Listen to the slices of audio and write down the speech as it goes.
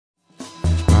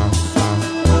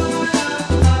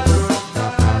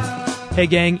Hey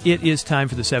gang, it is time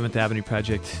for the 7th Avenue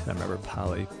Project. I'm Robert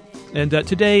Polly. And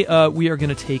today we are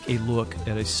going to take a look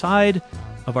at a side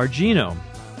of our genome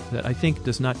that I think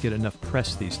does not get enough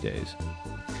press these days.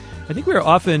 I think we are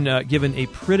often given a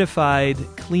prettified,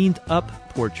 cleaned-up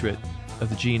portrait of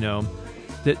the genome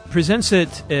that presents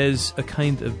it as a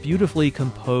kind of beautifully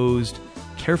composed,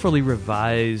 carefully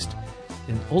revised,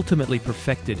 and ultimately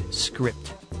perfected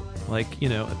script. Like,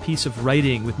 a piece of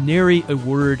writing with nary a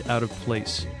word out of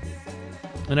place.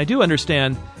 And I do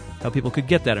understand how people could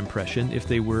get that impression if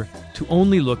they were to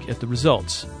only look at the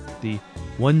results, the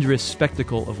wondrous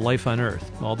spectacle of life on Earth,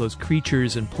 all those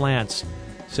creatures and plants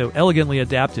so elegantly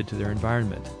adapted to their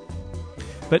environment.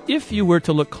 But if you were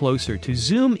to look closer, to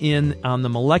zoom in on the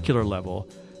molecular level,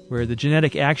 where the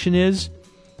genetic action is,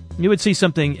 you would see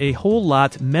something a whole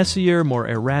lot messier, more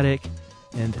erratic,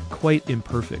 and quite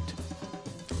imperfect.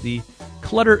 The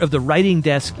clutter of the writing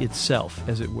desk itself,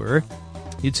 as it were.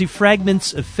 You'd see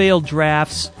fragments of failed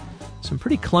drafts, some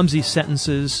pretty clumsy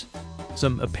sentences,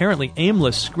 some apparently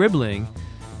aimless scribbling,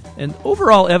 and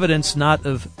overall evidence not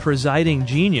of presiding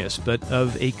genius, but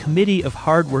of a committee of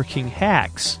hardworking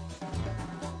hacks.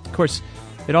 Of course,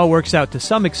 it all works out to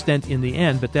some extent in the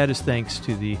end, but that is thanks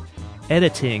to the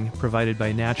editing provided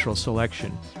by natural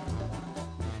selection.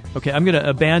 Okay, I'm going to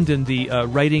abandon the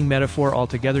writing metaphor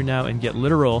altogether now and get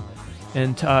literal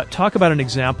and talk about an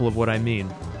example of what I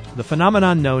mean. The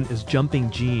phenomenon known as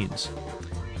jumping genes.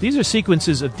 These are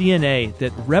sequences of DNA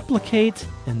that replicate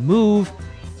and move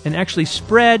and actually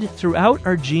spread throughout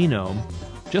our genome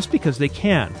just because they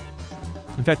can.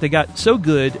 In fact, they got so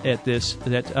good at this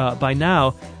that by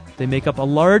now they make up a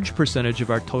large percentage of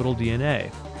our total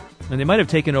DNA. And they might have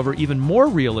taken over even more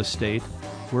real estate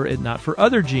were it not for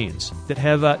other genes that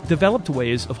have developed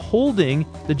ways of holding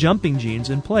the jumping genes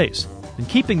in place and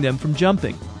keeping them from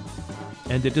jumping.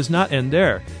 And it does not end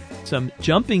there. Some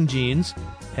jumping genes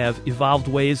have evolved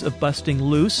ways of busting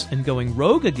loose and going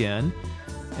rogue again,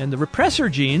 and the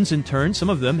repressor genes, in turn, some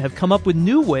of them have come up with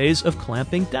new ways of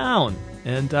clamping down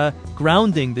and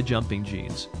grounding the jumping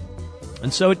genes.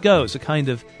 And so it goes, a kind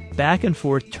of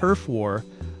back-and-forth turf war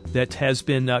that has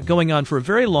been going on for a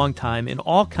very long time in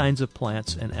all kinds of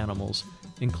plants and animals,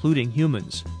 including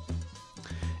humans.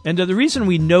 And the reason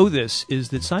we know this is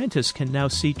that scientists can now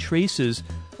see traces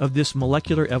of this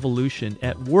molecular evolution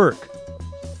at work.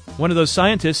 One of those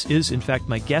scientists is, in fact,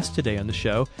 my guest today on the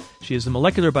show. She is the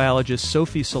molecular biologist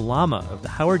Sofie Salama of the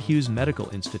Howard Hughes Medical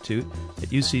Institute at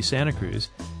UC Santa Cruz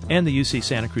and the UC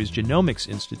Santa Cruz Genomics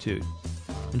Institute.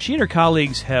 And she and her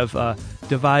colleagues have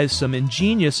devised some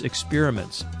ingenious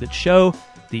experiments that show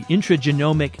the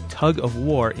intragenomic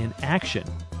tug-of-war in action.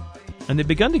 And they've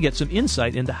begun to get some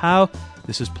insight into how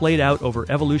this has played out over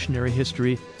evolutionary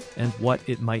history and what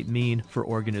it might mean for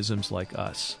organisms like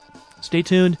us. Stay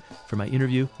tuned for my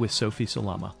interview with Sofie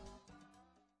Salama.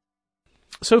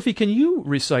 Sofie, can you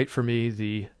recite for me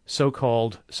the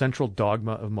so-called central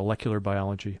dogma of molecular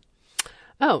biology?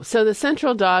 Oh, so the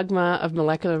central dogma of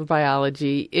molecular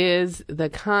biology is the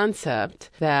concept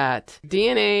that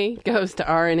DNA goes to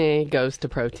RNA, goes to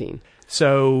protein.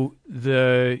 So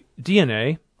the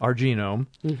DNA, our genome,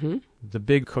 the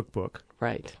big cookbook,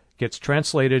 right, gets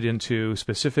translated into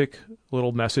specific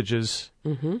little messages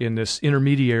in this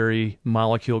intermediary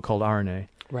molecule called RNA.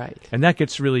 Right. And that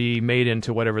gets really made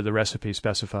into whatever the recipe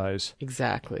specifies.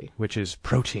 Exactly. Which is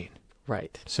protein.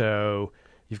 Right. So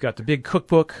you've got the big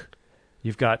cookbook,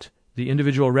 you've got the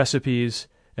individual recipes,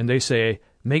 and they say,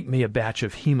 make me a batch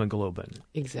of hemoglobin.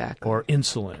 Exactly. Or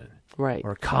insulin. Right.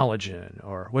 Or collagen.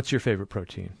 Or what's your favorite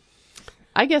protein?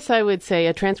 I guess I would say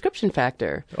a transcription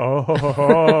factor.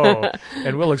 Oh,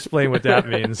 and we'll explain what that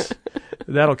means.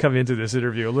 That'll come into this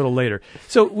interview a little later.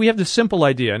 So we have this simple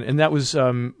idea, and that was,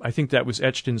 I think that was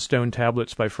etched in stone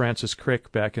tablets by Francis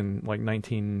Crick back in like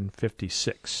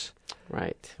 1956.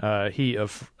 Right. He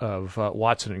of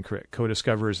Watson and Crick,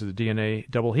 co-discoverers of the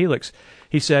DNA double helix.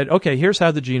 He said, okay, here's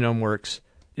how the genome works.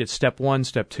 It's step 1,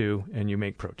 step 2, and you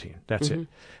make protein. That's it.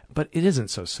 But it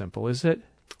isn't so simple, is it?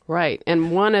 Right.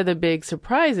 And one of the big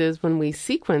surprises when we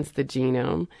sequence the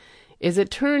genome is it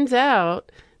turns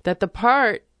out that the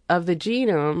part of the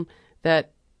genome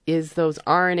that is those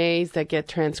RNAs that get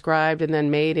transcribed and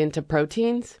then made into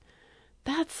proteins,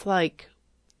 that's like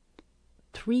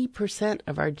 3%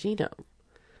 of our genome.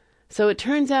 So it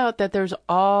turns out that there's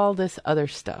all this other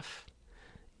stuff.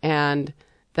 And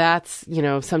that's,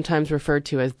 sometimes referred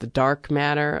to as the dark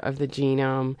matter of the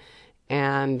genome.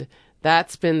 And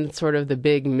that's been sort of the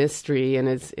big mystery and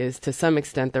is to some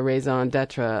extent the raison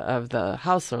d'etre of the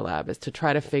Hausler lab, is to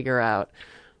try to figure out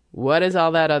what is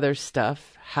all that other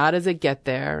stuff? How does it get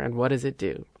there, and what does it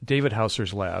do? David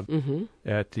Hauser's lab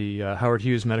at the Howard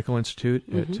Hughes Medical Institute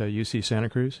at UC Santa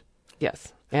Cruz.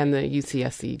 Yes, and the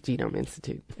UCSC Genome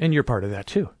Institute. And you're part of that,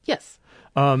 too. Yes.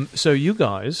 So you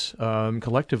guys,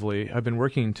 collectively, have been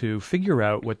working to figure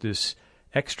out what this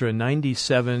extra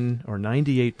 97 or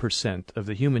 98% of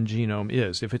the human genome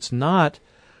is. If it's not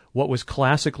what was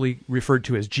classically referred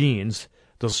to as genes,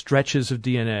 those stretches of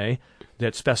DNA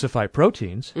that specify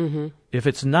proteins, if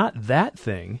it's not that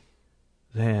thing,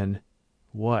 then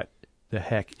what the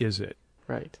heck is it?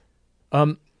 Right.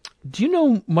 Do you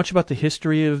know much about the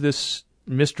history of this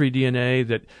mystery DNA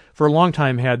that for a long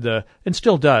time had and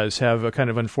still does have a kind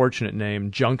of unfortunate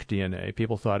name, junk DNA?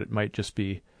 People thought it might just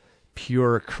be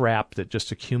pure crap that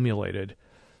just accumulated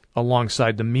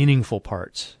alongside the meaningful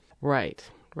parts. Right.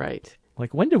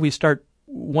 Like, when did we start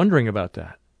wondering about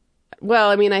that? Well,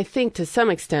 I mean, I think to some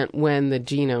extent when the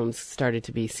genomes started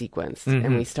to be sequenced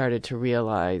and we started to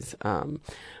realize,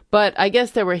 but I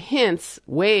guess there were hints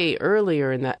way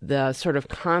earlier in that the sort of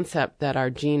concept that our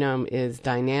genome is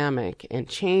dynamic and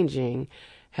changing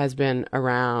has been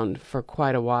around for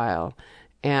quite a while.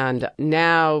 And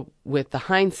now with the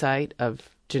hindsight of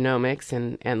genomics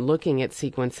and looking at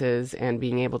sequences and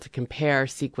being able to compare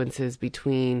sequences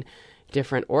between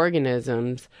different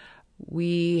organisms,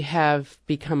 we have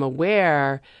become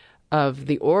aware of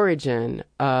the origin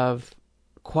of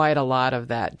quite a lot of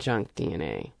that junk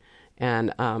DNA.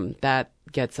 And that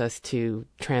gets us to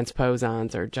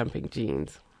transposons or jumping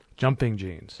genes. Jumping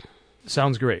genes.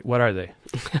 Sounds great. What are they?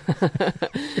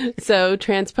 So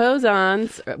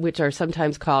transposons, which are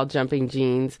sometimes called jumping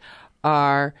genes,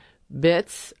 are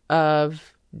bits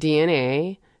of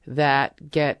DNA that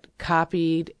get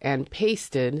copied and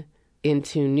pasted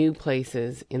into new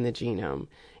places in the genome.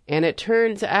 And it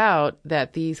turns out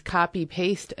that these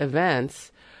copy-paste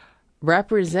events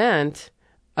represent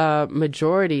a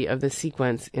majority of the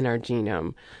sequence in our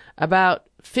genome. About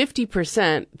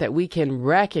 50% that we can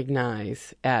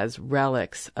recognize as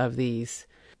relics of these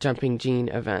jumping gene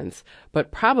events,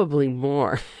 but probably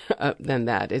more than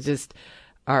that. It's just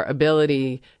our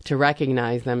ability to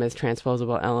recognize them as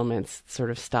transposable elements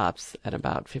sort of stops at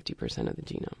about 50% of the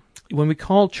genome. When we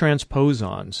call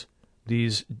transposons,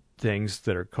 these things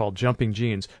that are called jumping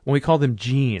genes, when we call them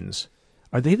genes,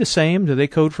 are they the same? Do they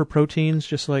code for proteins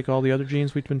just like all the other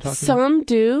genes we've been talking about? Some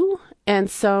do, and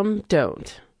some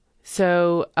don't.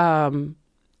 So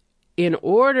in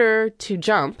order to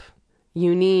jump,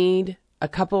 you need a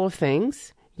couple of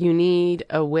things. You need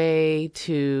a way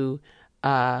to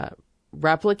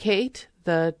replicate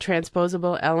the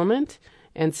transposable element.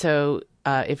 And so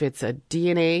if it's a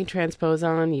DNA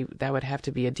transposon, that would have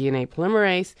to be a DNA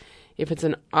polymerase. If it's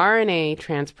an RNA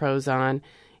transposon,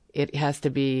 it has to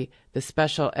be the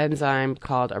special enzyme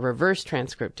called a reverse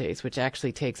transcriptase, which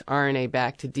actually takes RNA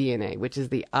back to DNA, which is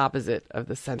the opposite of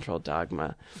the central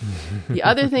dogma. The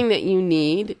other thing that you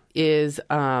need is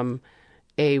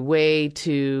a way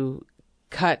to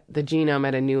cut the genome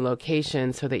at a new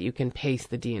location so that you can paste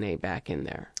the DNA back in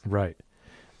there. Right.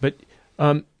 But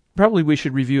probably we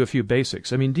should review a few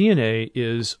basics. I mean, DNA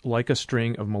is like a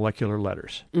string of molecular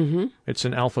letters. It's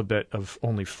an alphabet of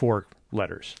only 4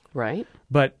 letters. Right.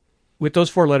 But with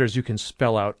those 4 letters, you can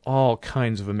spell out all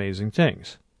kinds of amazing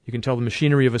things. You can tell the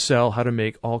machinery of a cell how to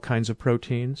make all kinds of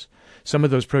proteins. Some of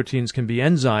those proteins can be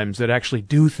enzymes that actually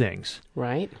do things.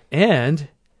 Right. And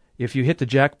if you hit the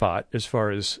jackpot as far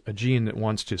as a gene that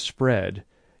wants to spread,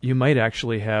 you might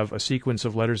actually have a sequence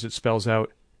of letters that spells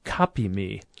out, copy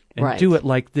me, and do it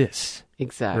like this.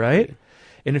 Exactly. Right?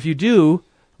 And if you do,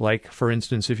 like, for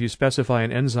instance, if you specify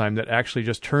an enzyme that actually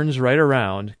just turns right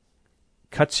around,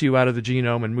 cuts you out of the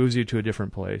genome and moves you to a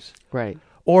different place. Right.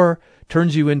 Or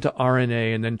turns you into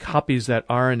RNA and then copies that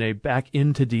RNA back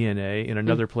into DNA in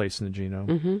another place in the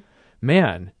genome.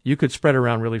 Man, you could spread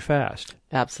around really fast.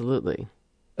 Absolutely.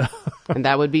 And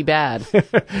that would be bad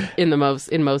in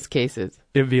most cases.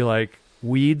 It'd be like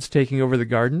weeds taking over the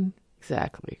garden?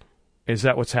 Exactly. Is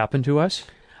that what's happened to us?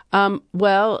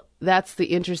 Well, that's the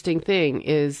interesting thing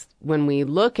is when we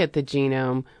look at the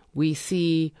genome, we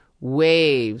see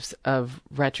waves of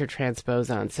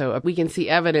retrotransposons. So we can see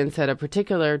evidence that a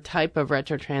particular type of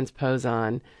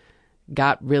retrotransposon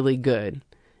got really good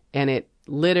and it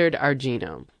littered our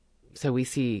genome. So we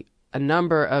see a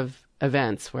number of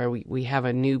events where we have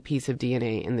a new piece of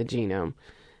DNA in the genome.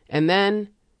 And then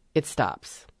it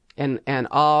stops. And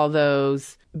all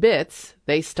those bits,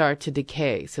 they start to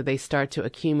decay. So they start to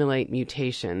accumulate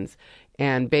mutations.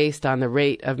 And based on the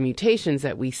rate of mutations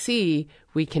that we see,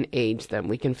 we can age them.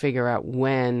 We can figure out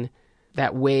when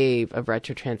that wave of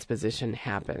retrotransposition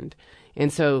happened.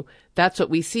 And so that's what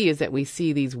we see, is that we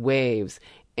see these waves.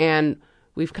 And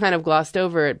we've kind of glossed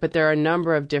over it, but there are a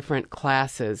number of different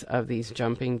classes of these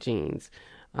jumping genes.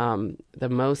 The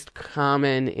most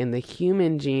common in the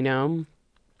human genome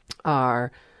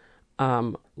are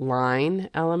line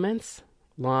elements,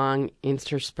 long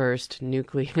interspersed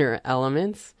nuclear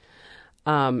elements.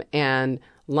 And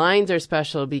lines are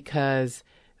special because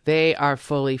they are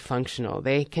fully functional.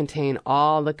 They contain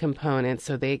all the components,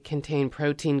 so they contain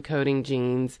protein coding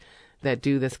genes that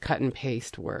do this cut and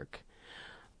paste work.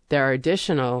 There are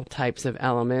additional types of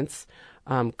elements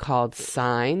called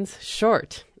signs,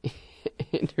 short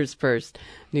interspersed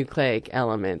nucleic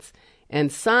elements.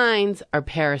 And signs are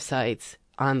parasites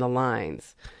on the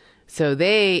lines. So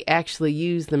they actually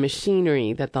use the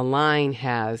machinery that the line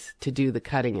has to do the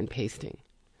cutting and pasting.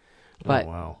 But, oh,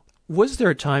 wow. Was there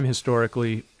a time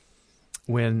historically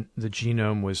when the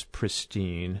genome was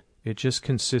pristine? It just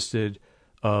consisted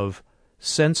of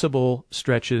sensible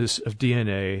stretches of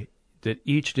DNA that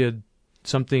each did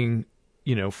something,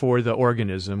 for the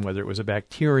organism, whether it was a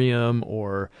bacterium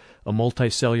or a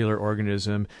multicellular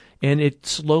organism, and it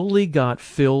slowly got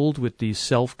filled with these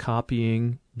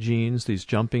self-copying genes, these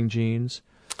jumping genes,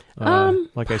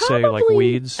 like I say, like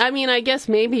weeds. I mean, I guess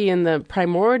maybe in the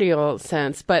primordial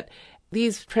sense, but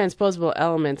these transposable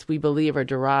elements, we believe, are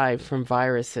derived from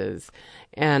viruses.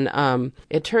 And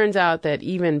it turns out that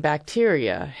even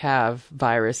bacteria have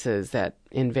viruses that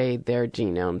invade their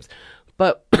genomes.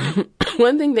 But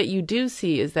one thing that you do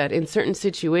see is that in certain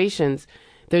situations,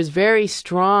 there's very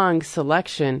strong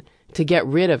selection to get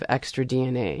rid of extra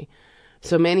DNA.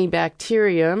 So many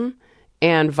bacterium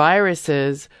and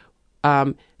viruses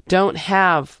don't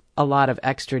have a lot of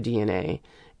extra DNA.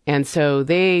 And so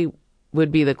they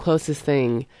would be the closest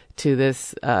thing to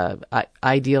this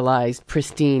idealized,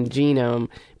 pristine genome,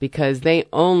 because they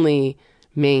only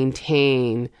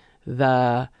maintain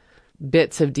the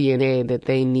bits of DNA that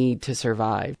they need to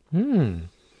survive.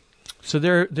 So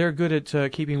they're good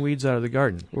at keeping weeds out of the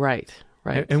garden. Right.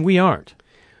 And we aren't.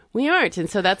 We aren't. And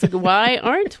so that's why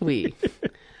aren't we?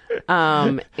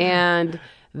 And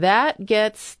that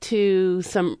gets to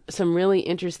some really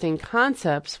interesting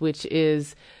concepts, which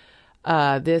is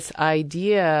this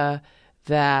idea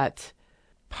that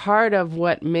part of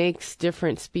what makes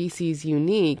different species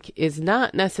unique is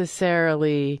not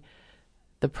necessarily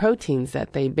the proteins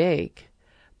that they make,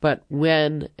 but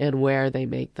when and where they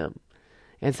make them.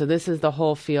 And so this is the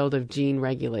whole field of gene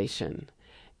regulation.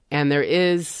 And there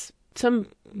is some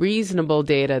reasonable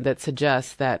data that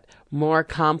suggests that more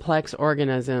complex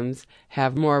organisms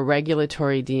have more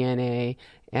regulatory DNA,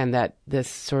 and that this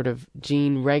sort of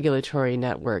gene regulatory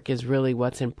network is really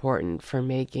what's important for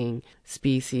making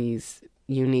species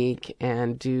unique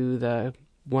and do the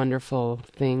wonderful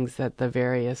things that the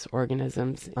various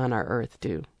organisms on our Earth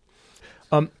do.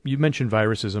 You mentioned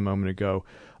viruses a moment ago,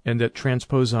 and that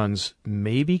transposons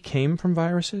maybe came from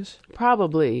viruses?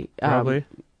 Probably.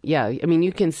 Yeah, I mean,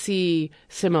 you can see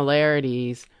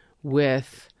similarities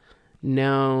with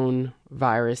known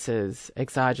viruses,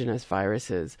 exogenous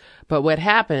viruses. But what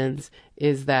happens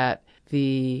is that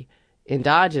the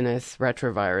endogenous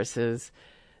retroviruses,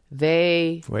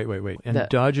 they... Wait.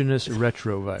 Endogenous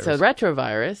retrovirus. So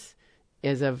retrovirus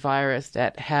is a virus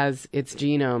that has its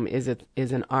genome is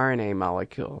an RNA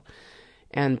molecule.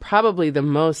 And probably the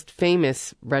most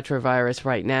famous retrovirus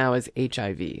right now is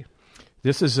HIV.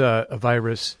 This is a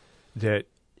virus that,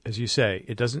 as you say,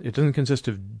 it doesn't consist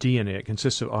of DNA, it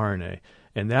consists of RNA.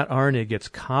 And that RNA gets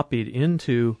copied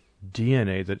into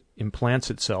DNA that implants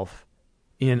itself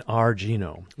in our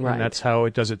genome. Right. And that's how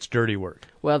it does its dirty work.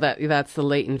 Well, that's the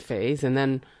latent phase. And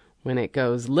then when it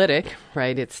goes lytic,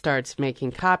 right, it starts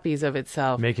making copies of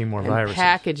itself. Making more and viruses.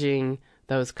 Packaging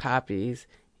those copies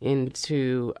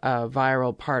into a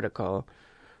viral particle,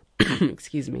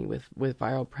 excuse me, with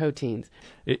viral proteins.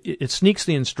 It sneaks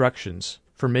the instructions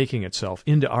for making itself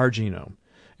into our genome.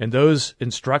 And those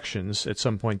instructions at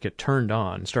some point get turned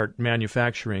on, start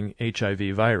manufacturing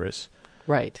HIV virus.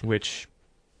 Right. Which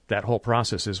that whole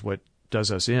process is what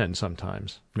does us in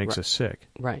sometimes, makes us sick.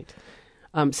 Right.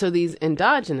 So these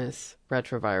endogenous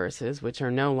retroviruses, which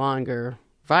are no longer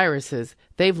viruses,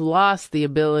 they've lost the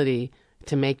ability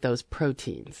to make those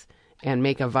proteins and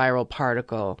make a viral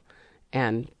particle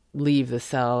and leave the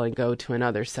cell and go to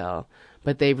another cell.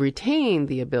 But they've retained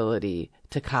the ability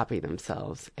to copy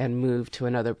themselves and move to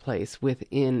another place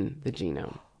within the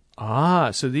genome.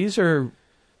 So these are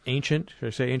ancient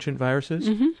viruses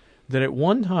that at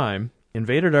one time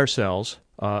invaded our cells,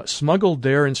 smuggled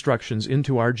their instructions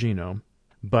into our genome,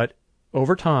 but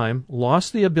over time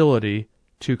lost the ability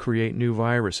to create new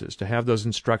viruses, to have those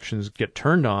instructions get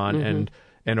turned on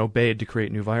and obeyed to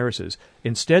create new viruses.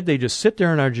 Instead, they just sit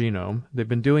there in our genome. They've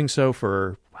been doing so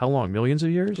for how long? Millions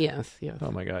of years? Yes.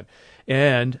 Oh, my God.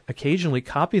 And occasionally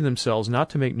copy themselves not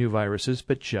to make new viruses,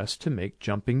 but just to make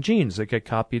jumping genes that get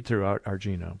copied throughout our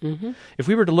genome. Mm-hmm. If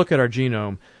we were to look at our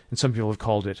genome, and some people have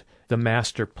called it the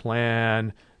master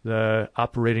plan, the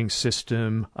operating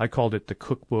system, I called it the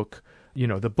cookbook,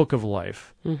 the book of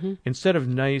life. Mm-hmm. Instead of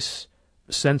nice,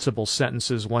 sensible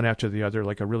sentences one after the other,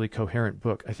 like a really coherent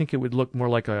book, I think it would look more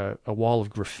like a wall of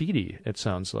graffiti, it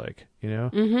sounds like,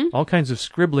 Mm-hmm. all kinds of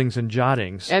scribblings and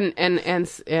jottings. And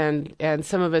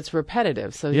some of it's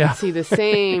repetitive. So Yeah. you see the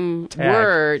same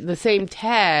word, the same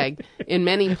tag in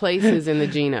many places in the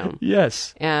genome.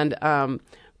 Yes. And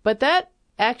but that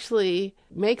actually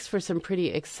makes for some pretty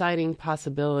exciting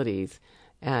possibilities.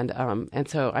 And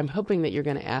so I'm hoping that you're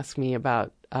going to ask me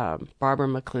about Barbara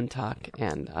McClintock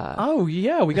and Oh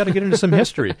yeah, we got to get into some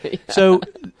history. Yeah. So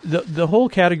the whole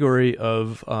category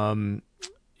of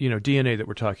DNA that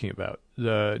we're talking about,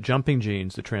 the jumping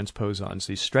genes, the transposons,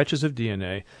 these stretches of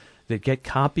DNA that get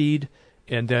copied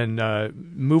and then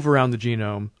move around the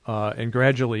genome and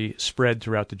gradually spread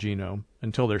throughout the genome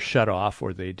until they're shut off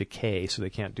or they decay, so they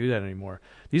can't do that anymore.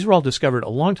 These were all discovered a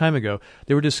long time ago.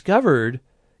 They were discovered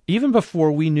even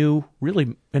before we knew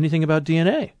really anything about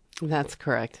DNA. That's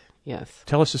correct. Yes.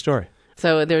 Tell us the story.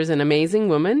 So there's an amazing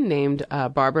woman named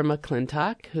Barbara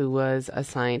McClintock who was a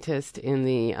scientist in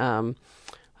the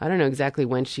I don't know exactly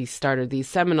when she started. These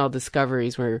seminal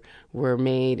discoveries were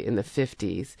made in the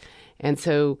 50s. And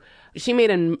so she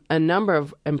made a number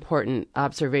of important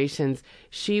observations.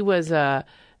 She was a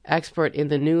expert in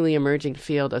the newly emerging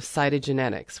field of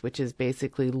cytogenetics, which is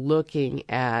basically looking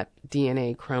at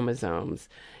DNA chromosomes.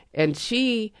 And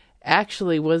she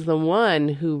actually was the one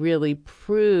who really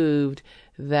proved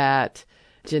that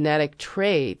genetic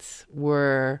traits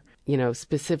were,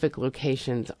 specific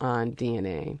locations on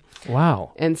DNA.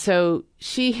 Wow. And so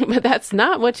but that's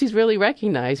not what she's really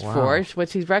recognized for. What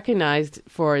she's recognized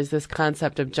for is this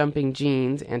concept of jumping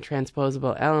genes and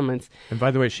transposable elements. And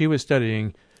by the way, she was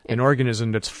studying an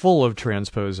organism that's full of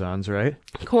transposons, right?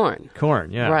 Corn.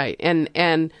 Corn, yeah. Right.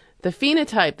 And the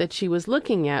phenotype that she was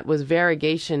looking at was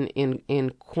variegation in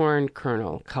corn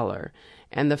kernel color.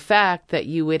 And the fact that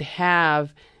you would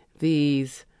have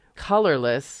these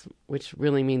colorless, which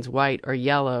really means white or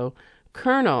yellow,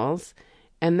 kernels,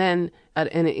 and then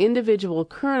an individual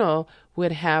kernel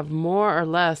would have more or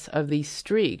less of these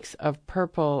streaks of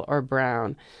purple or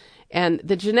brown. And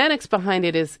the genetics behind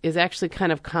it is actually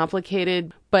kind of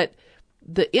complicated, but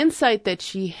the insight that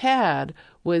she had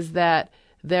was that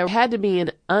there had to be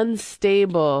an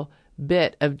unstable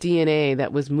bit of DNA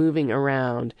that was moving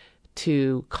around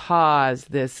to cause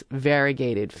this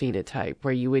variegated phenotype,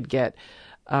 where you would get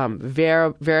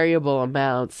variable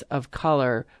amounts of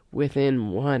color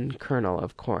within one kernel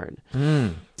of corn.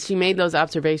 Mm. She made those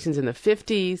observations in the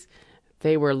 50s.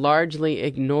 They were largely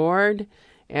ignored.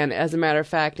 And as a matter of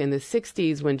fact, in the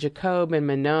 60s, when Jacob and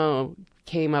Monod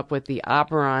came up with the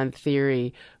operon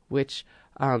theory, which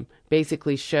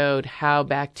basically showed how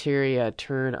bacteria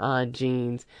turn on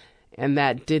genes, and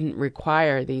that didn't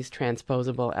require these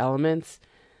transposable elements,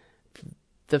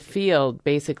 the field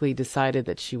basically decided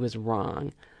that she was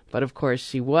wrong. But of course,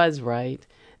 she was right.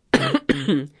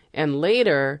 And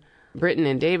later, Britton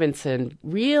and Davidson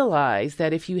realized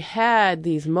that if you had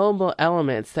these mobile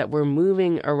elements that were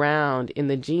moving around in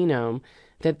the genome,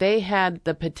 that they had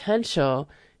the potential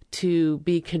to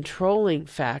be controlling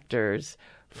factors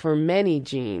for many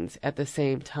genes at the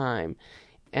same time,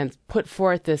 and put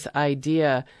forth this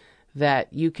idea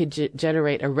that you could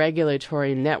generate a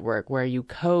regulatory network where you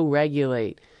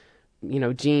co-regulate,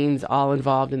 genes all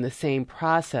involved in the same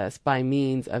process by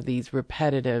means of these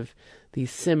repetitive,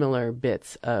 these similar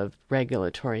bits of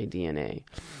regulatory DNA.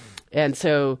 And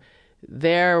so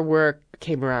their work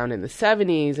came around in the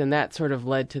 70s, and that sort of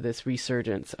led to this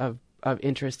resurgence of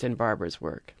interest in Barbara's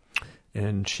work.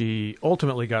 And she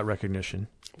ultimately got recognition.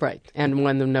 Right, and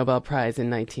won the Nobel Prize in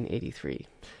 1983.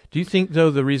 Do you think, though,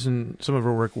 the reason some of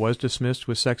her work was dismissed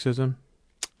was sexism?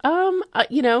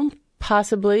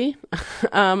 Possibly.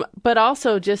 But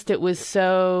also just it was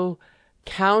so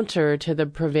counter to the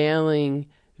prevailing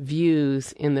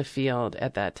views in the field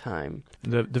at that time.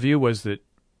 The view was that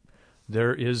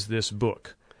there is this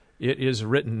book. It is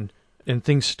written, and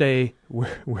things stay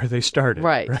where they started.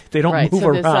 Right. They don't move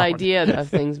around. So this idea of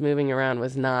things moving around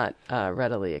was not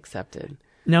readily accepted.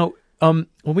 Now, when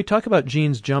we talk about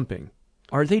genes jumping,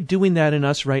 are they doing that in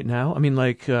us right now? I mean,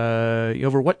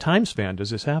 over what time span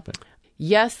does this happen?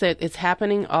 Yes, it's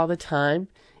happening all the time.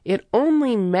 It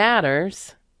only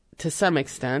matters, to some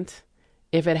extent,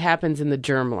 if it happens in the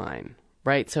germline,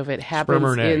 right? So if it Sperm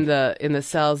or happens an egg. in the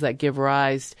cells that give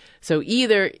rise, so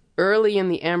either early in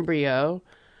the embryo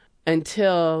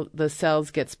until the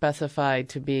cells get specified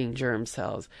to being germ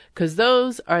cells, because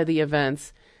those are the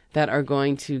events that are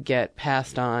going to get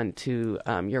passed on to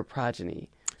your progeny.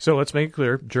 So let's make it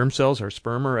clear, germ cells are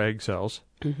sperm or egg cells.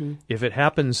 Mm-hmm. If it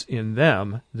happens in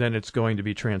them, then it's going to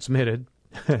be transmitted.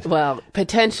 Well,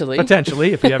 potentially.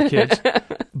 Potentially, if you have kids.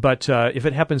 But if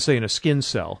it happens, say, in a skin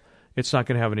cell, it's not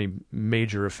going to have any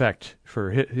major effect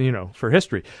for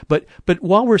history. But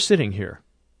while we're sitting here,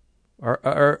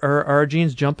 are our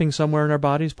genes jumping somewhere in our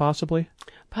bodies, possibly?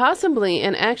 Possibly,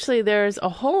 and actually there's a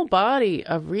whole body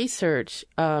of research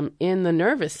in the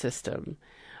nervous system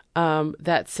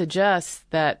that suggests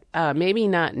that maybe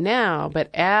not now, but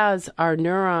as our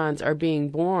neurons are being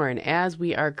born, as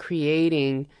we are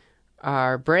creating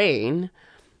our brain,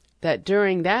 that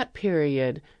during that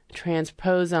period,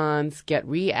 transposons get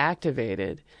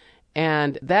reactivated.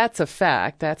 And that's a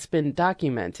fact. That's been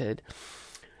documented.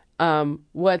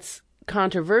 What's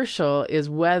controversial is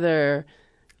whether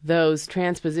those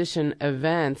transposition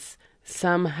events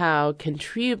somehow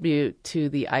contribute to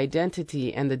the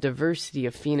identity and the diversity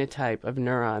of phenotype of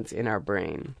neurons in our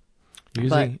brain.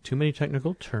 Using too many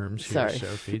technical terms here, Sorry.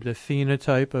 Sophie. The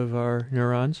phenotype of our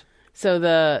neurons? So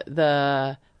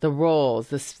the roles,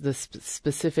 the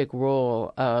specific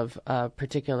role of a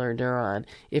particular neuron,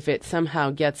 if it somehow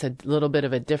gets a little bit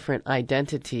of a different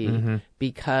identity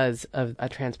because of a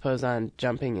transposon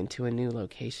jumping into a new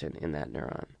location in that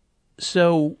neuron.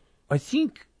 So I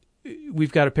think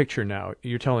we've got a picture now.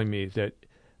 You're telling me that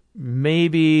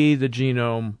maybe the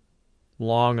genome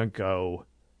long ago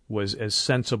was as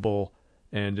sensible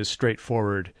and as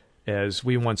straightforward as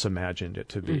we once imagined it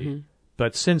to be. Mm-hmm.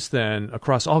 But since then,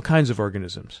 across all kinds of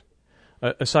organisms,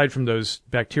 aside from those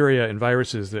bacteria and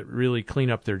viruses that really clean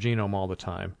up their genome all the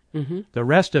time, the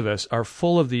rest of us are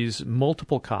full of these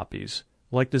multiple copies,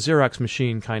 like the Xerox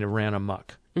machine kind of ran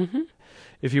amok.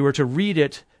 If you were to read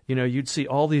it, you'd see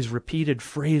all these repeated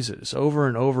phrases over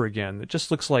and over again. It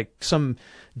just looks like some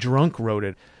drunk wrote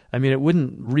it. I mean, it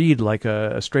wouldn't read like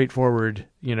a straightforward,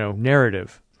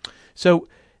 narrative. So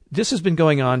this has been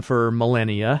going on for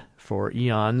millennia, for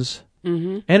eons,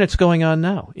 and it's going on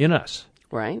now in us.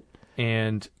 Right.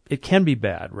 And it can be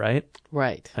bad, right?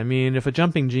 Right. I mean, if a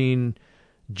jumping gene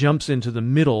jumps into the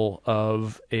middle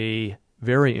of a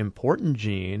very important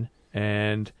gene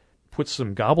and puts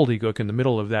some gobbledygook in the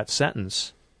middle of that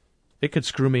sentence, it could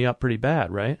screw me up pretty bad,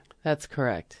 right? That's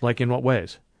correct. Like in what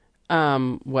ways?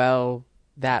 Well,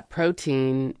 that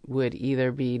protein would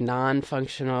either be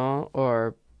non-functional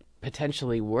or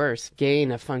potentially worse,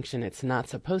 gain a function it's not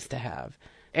supposed to have.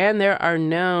 And there are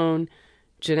known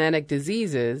genetic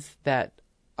diseases that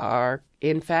are,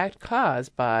 in fact,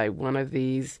 caused by one of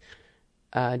these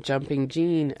jumping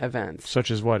gene events. Such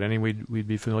as what? Any we'd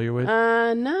be familiar with?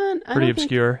 None. Pretty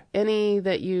obscure? Any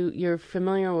that you're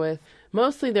familiar with.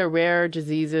 Mostly they're rare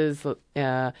diseases.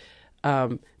 There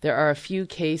are a few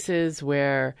cases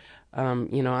where,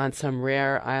 on some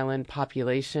rare island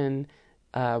population,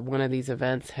 one of these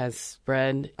events has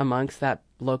spread amongst that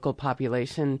local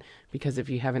population, because if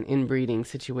you have an inbreeding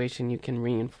situation, you can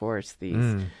reinforce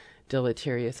these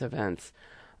deleterious events.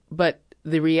 But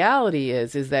the reality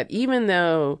is that even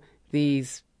though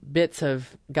these bits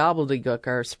of gobbledygook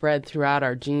are spread throughout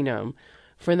our genome,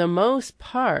 for the most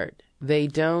part, they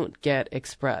don't get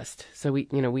expressed. So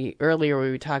we earlier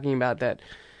we were talking about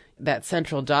that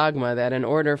central dogma that in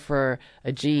order for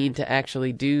a gene to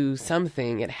actually do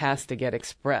something, it has to get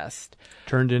expressed.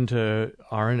 Turned into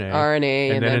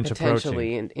RNA. And then into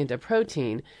potentially protein. into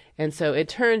protein. And so it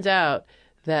turns out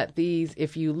that these,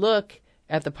 if you look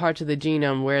at the parts of the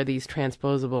genome where these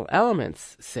transposable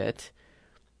elements sit,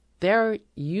 they're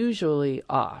usually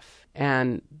off.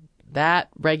 And that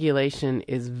regulation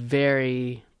is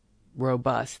very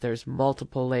robust. There's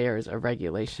multiple layers of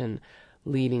regulation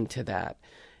leading to that.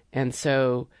 And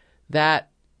so that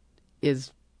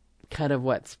is kind of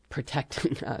what's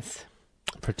protecting us.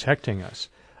 Protecting us.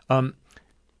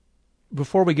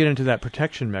 Before we get into that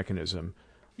protection mechanism,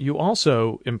 you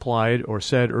also implied or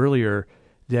said earlier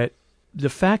that the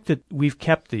fact that we've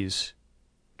kept these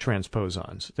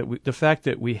transposons, the fact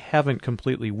that we haven't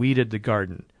completely weeded the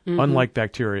garden, unlike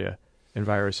bacteria and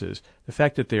viruses, the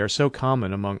fact that they are so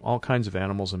common among all kinds of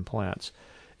animals and plants,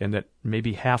 and that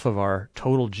maybe half of our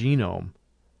total genome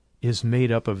is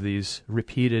made up of these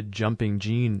repeated jumping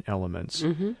gene elements,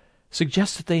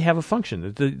 suggests that they have a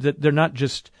function, that they're not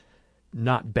just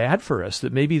not bad for us,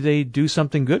 that maybe they do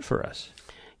something good for us.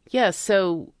 Yes,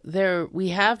 so we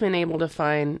have been able to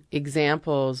find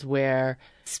examples where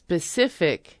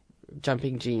specific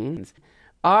jumping genes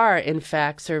are in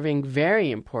fact serving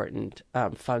very important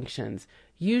functions.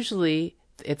 Usually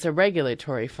it's a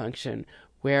regulatory function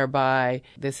whereby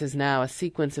this is now a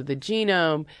sequence of the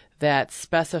genome that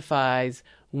specifies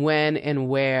when and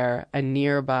where a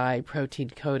nearby protein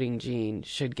coding gene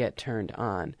should get turned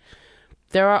on.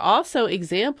 There are also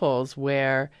examples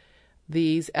where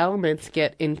these elements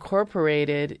get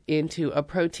incorporated into a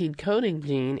protein coding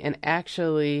gene and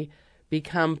actually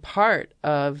become part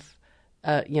of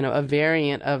a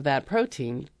variant of that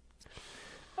protein.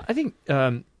 I think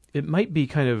it might be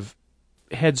kind of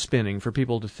head spinning for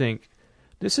people to think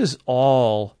this is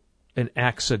all an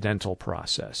accidental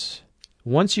process.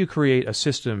 Once you create a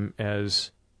system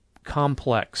as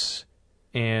complex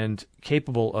and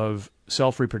capable of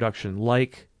self-reproduction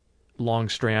like long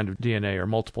strand of DNA or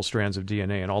multiple strands of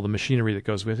DNA and all the machinery that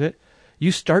goes with it,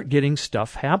 you start getting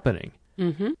stuff happening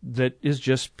that is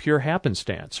just pure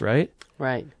happenstance, right?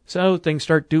 Right. So things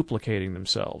start duplicating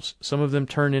themselves. Some of them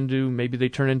turn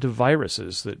into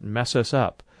viruses that mess us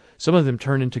up. Some of them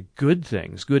turn into good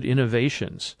things, good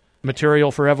innovations,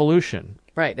 material for evolution.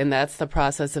 Right, and that's the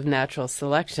process of natural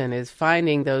selection, is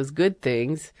finding those good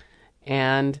things,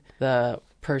 and the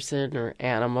person or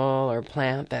animal or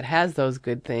plant that has those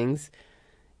good things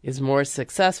is more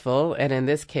successful, and in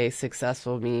this case,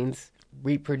 successful means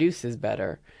reproduces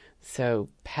better, so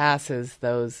passes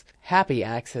those happy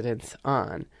accidents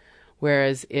on.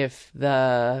 Whereas if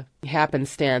the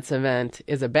happenstance event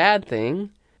is a bad thing,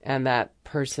 and that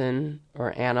person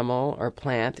or animal or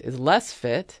plant is less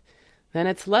fit, then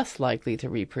it's less likely to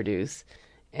reproduce.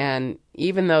 And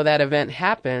even though that event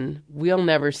happened, we'll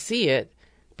never see it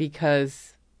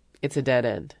because it's a dead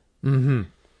end. Mm-hmm.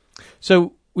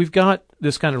 So we've got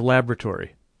this kind of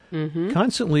laboratory,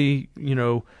 constantly,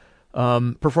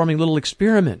 performing little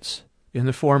experiments in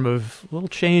the form of little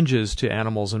changes to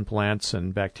animals and plants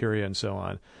and bacteria and so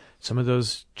on. Some of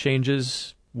those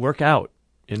changes work out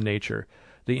in nature.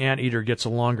 The anteater gets a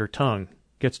longer tongue,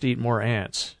 gets to eat more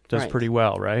ants, does pretty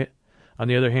well, right? On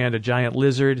the other hand, a giant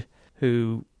lizard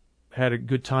who had a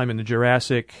good time in the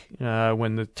Jurassic,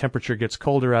 when the temperature gets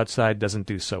colder outside, doesn't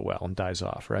do so well and dies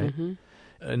off, right?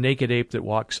 A naked ape that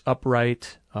walks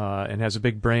upright and has a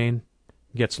big brain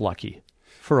gets lucky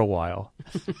for a while.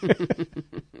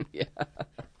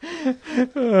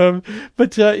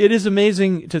 But it is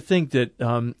amazing to think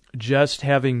that just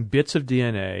having bits of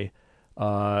DNA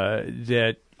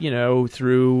that,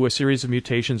 through a series of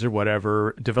mutations or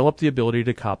whatever, develop the ability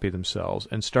to copy themselves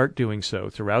and start doing so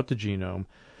throughout the genome,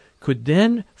 could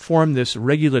then form this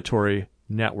regulatory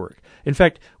network. In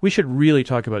fact, we should really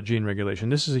talk about gene regulation.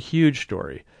 This is a huge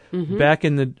story. Back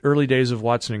in the early days of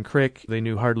Watson and Crick, they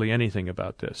knew hardly anything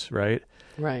about this, right?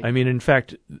 Right. I mean, in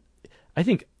fact, I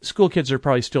think school kids are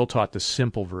probably still taught the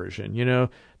simple version,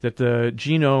 that the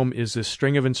genome is this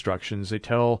string of instructions. They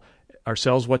tell our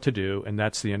cells what to do, and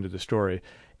that's the end of the story.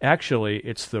 Actually,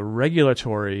 it's the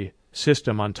regulatory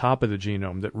system on top of the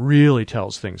genome that really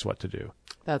tells things what to do.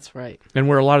 That's right. And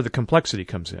where a lot of the complexity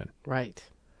comes in. Right.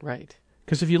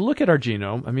 Because if you look at our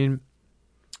genome,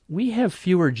 we have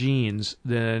fewer genes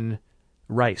than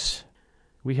rice.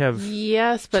 We have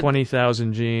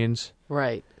 20,000 genes.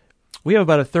 Right. We have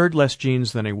about a third less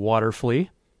genes than a water flea.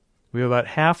 We have about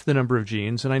half the number of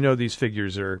genes, and I know these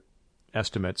figures are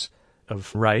estimates,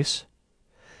 of rice.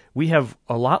 We have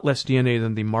a lot less DNA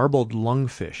than the marbled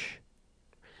lungfish.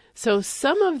 So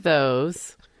some of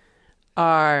those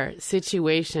are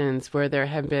situations where there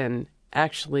have been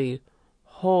actually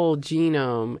whole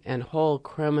genome and whole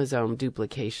chromosome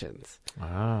duplications.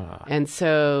 And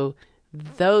so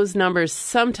those numbers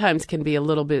sometimes can be a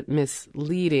little bit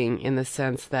misleading in the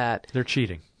sense that they're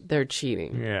cheating.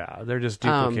 Yeah, they're just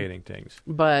duplicating things.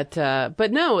 But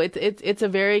no, it's a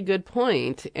very good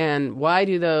point. And why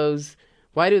do those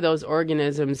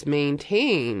organisms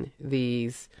maintain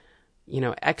these,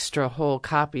 extra whole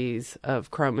copies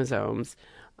of chromosomes?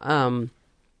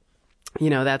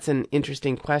 That's an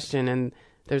interesting question, and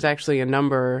there's actually a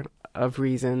number of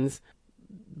reasons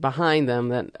behind them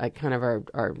that I kind of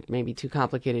are maybe too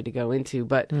complicated to go into,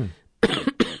 but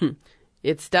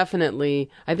it's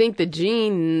definitely, I think the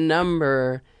gene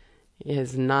number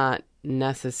is not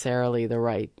necessarily the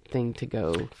right thing to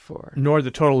go for. Nor the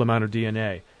total amount of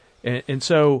DNA. And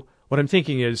so what I'm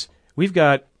thinking is we've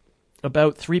got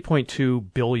about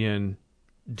 3.2 billion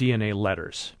DNA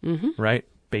letters, right?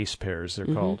 Base pairs, they're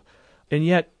called. And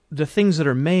yet the things that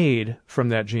are made from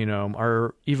that genome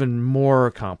are even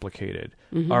more complicated.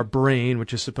 Our brain,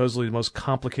 which is supposedly the most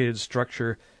complicated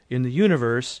structure in the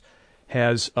universe,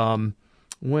 has,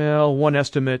 one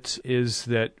estimate is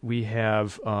that we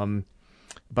have about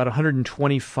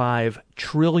 125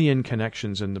 trillion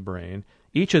connections in the brain.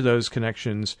 Each of those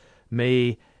connections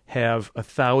may have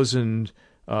 1,000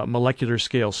 molecular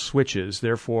scale switches,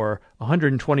 therefore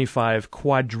 125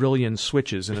 quadrillion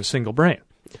switches in a single brain.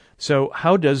 So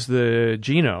how does the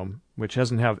genome, which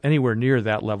doesn't have anywhere near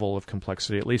that level of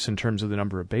complexity, at least in terms of the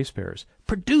number of base pairs,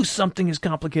 produce something as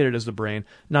complicated as the brain,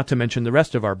 not to mention the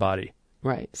rest of our body?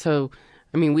 Right. So,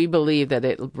 I mean, we believe that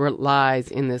it lies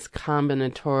in this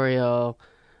combinatorial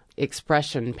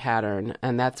expression pattern,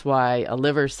 and that's why a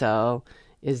liver cell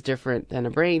is different than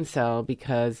a brain cell,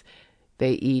 because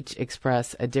they each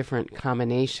express a different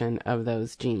combination of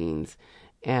those genes.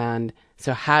 And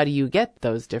so how do you get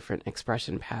those different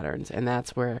expression patterns? And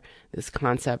that's where this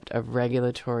concept of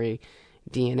regulatory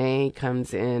DNA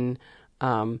comes in.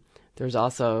 There's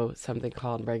also something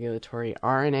called regulatory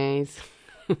RNAs.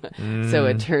 So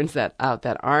it turns out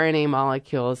that RNA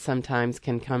molecules sometimes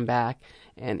can come back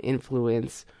and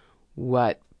influence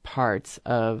what parts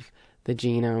of the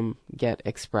genome get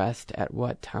expressed at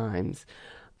what times.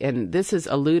 And this is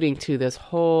alluding to this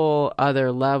whole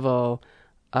other level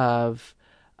of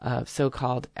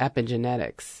so-called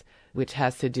epigenetics, which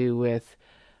has to do with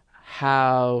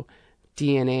how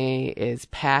DNA is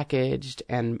packaged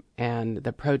and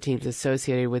the proteins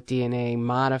associated with DNA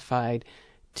modified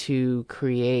to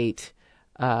create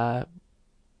a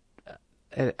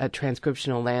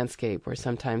transcriptional landscape where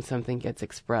sometimes something gets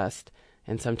expressed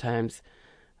and sometimes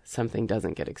something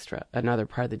doesn't get expressed. Another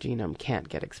part of the genome can't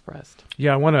get expressed.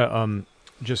 Yeah, I want to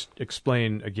just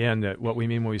explain again that what we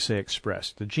mean when we say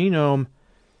expressed. The genome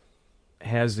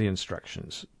has the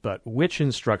instructions, but which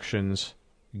instructions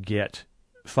get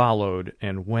followed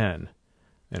and when,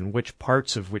 and which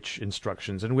parts of which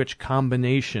instructions and which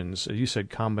combinations, you said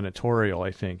combinatorial,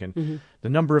 I think, and the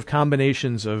number of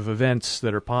combinations of events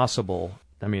that are possible,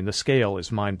 I mean, the scale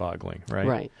is mind-boggling,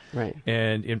 right? Right.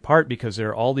 And in part because there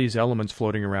are all these elements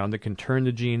floating around that can turn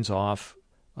the genes off.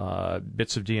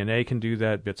 Bits of DNA can do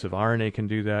that, bits of RNA can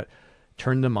do that,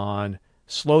 turn them on,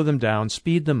 slow them down,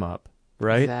 speed them up,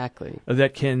 right? Exactly.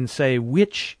 That can say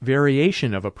which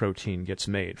variation of a protein gets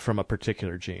made from a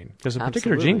particular gene. Because a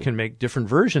particular gene can make different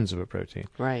versions of a protein.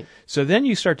 Right. So then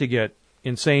you start to get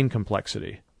insane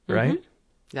complexity, right? Mm-hmm.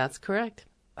 That's correct.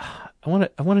 I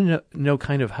want to know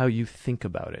kind of how you think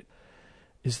about it.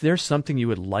 Is there something you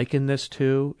would liken this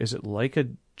to? Is it like a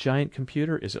giant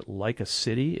computer? Is it like a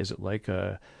city? Is it like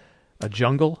a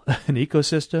jungle, an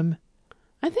ecosystem?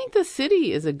 I think the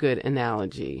city is a good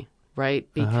analogy, right?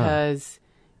 Because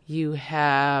you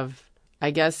have,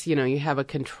 I guess, you have a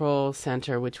control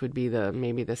center, which would be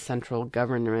maybe the central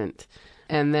government.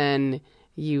 And then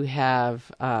you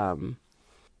have,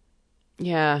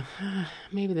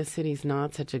 maybe the city's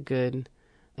not such a good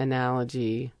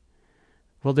analogy.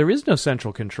 Well, there is no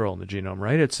central control in the genome,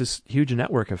 right? It's this huge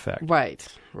network effect. Right.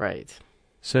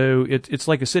 So it's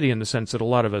like a city in the sense that a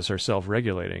lot of us are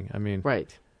self-regulating. I mean,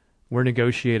 right. We're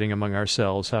negotiating among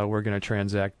ourselves how we're going to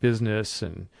transact business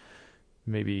and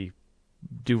maybe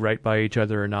do right by each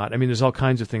other or not. I mean, there's all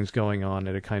kinds of things going on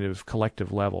at a kind of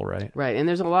collective level, right? Right, and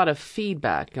there's a lot of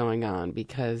feedback going on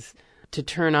because to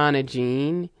turn on a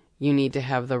gene, you need to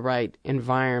have the right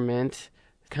environment,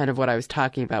 kind of what I was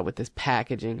talking about with this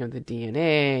packaging of the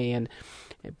DNA,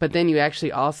 but then you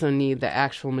actually also need the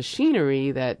actual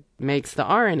machinery that makes the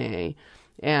RNA.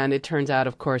 And it turns out,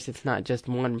 of course, it's not just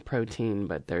one protein,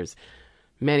 but there's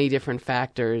many different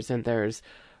factors, and there's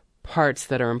parts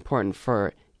that are important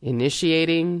for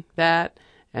initiating that,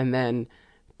 and then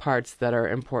parts that are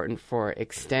important for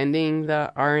extending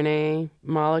the RNA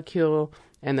molecule,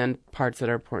 and then parts that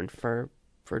are important for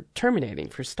terminating,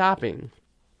 for stopping,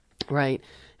 right?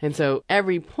 And so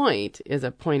every point is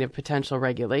a point of potential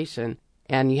regulation.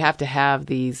 And you have to have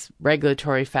these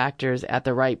regulatory factors at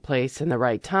the right place and the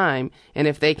right time. And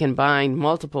if they can bind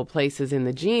multiple places in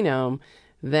the genome,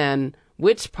 then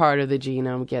which part of the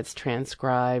genome gets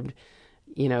transcribed,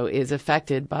 is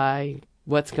affected by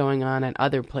what's going on at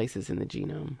other places in the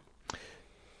genome.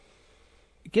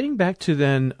 Getting back to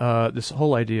then this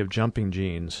whole idea of jumping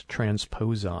genes,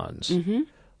 transposons,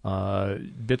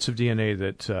 bits of DNA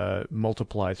that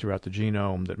multiply throughout the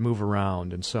genome, that move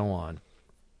around and so on,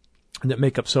 and that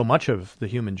make up so much of the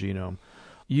human genome.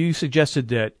 You suggested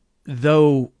that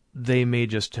though they may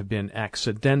just have been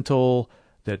accidental,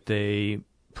 that they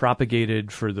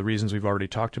propagated for the reasons we've already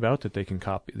talked about, that they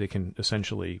can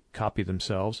essentially copy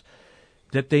themselves,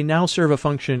 that they now serve a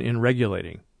function in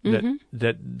regulating,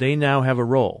 that they now have a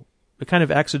role, a kind of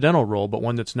accidental role, but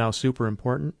one that's now super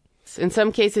important. In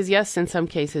some cases, yes. In some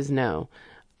cases, no.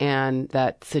 And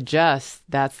that suggests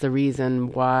that's the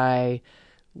reason why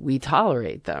we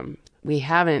tolerate them. We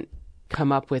haven't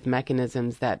come up with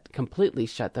mechanisms that completely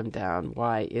shut them down.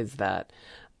 Why is that?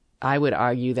 I would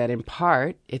argue that in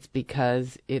part it's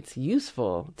because it's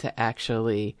useful to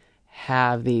actually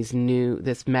have this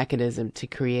mechanism to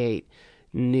create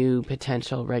new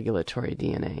potential regulatory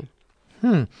DNA.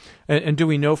 And do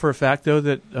we know for a fact, though,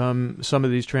 that some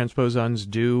of these transposons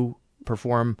do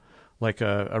perform like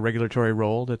a regulatory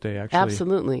role, that they actually...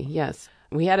 Absolutely, yes.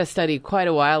 We had a study quite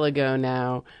a while ago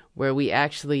now where we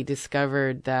actually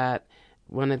discovered that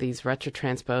one of these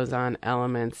retrotransposon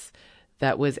elements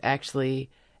that was actually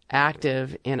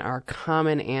active in our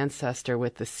common ancestor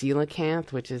with the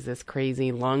coelacanth, which is this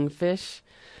crazy lungfish.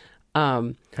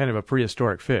 Kind of a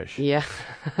prehistoric fish. Yeah.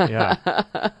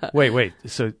 Yeah. Wait.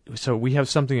 So we have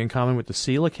something in common with the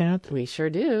coelacanth? We sure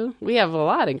do. We have a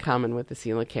lot in common with the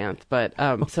coelacanth. But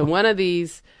so one of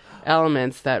these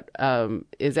elements that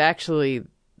is actually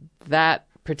that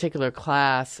particular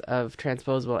class of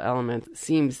transposable element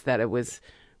seems that it was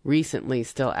recently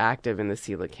still active in the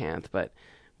coelacanth, but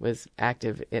was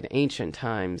active in ancient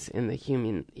times in the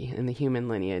human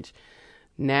lineage.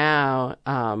 Now,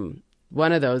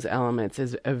 one of those elements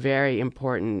is a very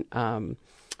important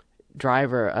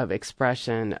driver of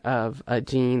expression of a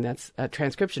gene that's a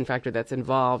transcription factor that's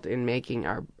involved in making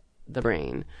the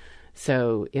brain.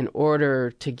 So in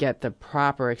order to get the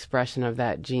proper expression of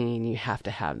that gene, you have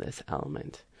to have this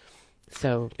element.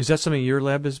 So is that something your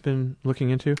lab has been looking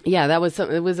into? Yeah, it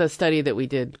was a study that we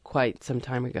did quite some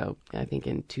time ago, I think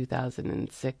in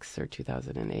 2006 or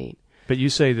 2008. But you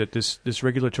say that this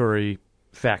regulatory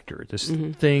factor, this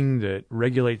thing that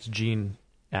regulates gene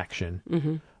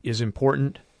action, is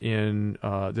important in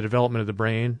the development of the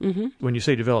brain. When you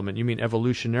say development, you mean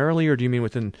evolutionarily, or do you mean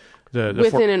within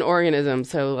within an organism?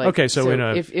 So like in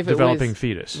a if developing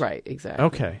fetus, right?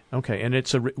 Exactly. Okay, and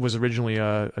was originally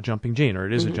a jumping gene, or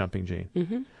it is a jumping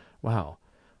gene. Wow.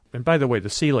 And by the way, the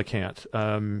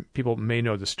coelacanth, people may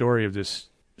know the story of this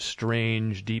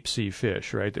strange deep sea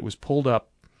fish, right? That was pulled up.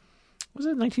 Was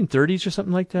it 1930s or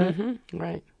something like that?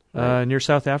 Right. Near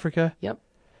South Africa? Yep.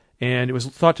 And it was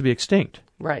thought to be extinct.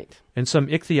 Right. And some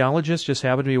ichthyologist just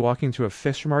happened to be walking through a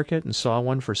fish market and saw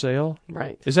one for sale?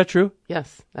 Right. Is that true?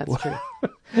 Yes, that's true.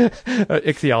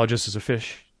 Ichthyologist is a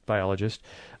fish biologist.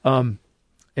 And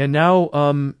now,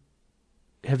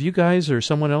 have you guys or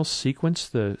someone else sequenced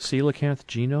the coelacanth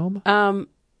genome?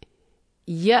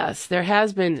 Yes, there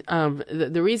has been.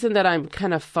 The reason that I'm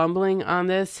kind of fumbling on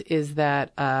this is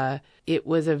that it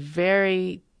was a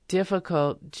very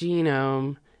difficult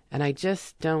genome, and I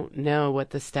just don't know what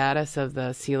the status of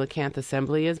the coelacanth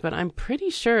assembly is, but I'm pretty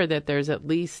sure that there's at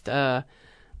least a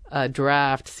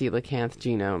draft coelacanth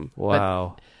genome.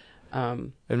 Wow.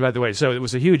 And by the way, so it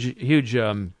was a huge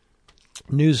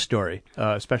news story,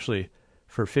 especially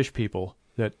for fish people,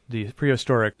 that the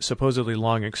prehistoric, supposedly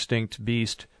long extinct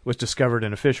beast was discovered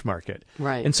in a fish market.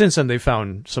 Right. And since then, they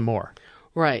found some more.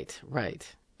 Right.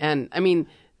 And, I mean,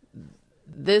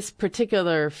 this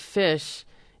particular fish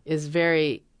is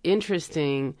very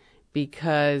interesting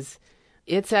because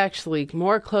it's actually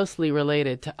more closely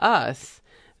related to us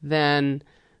than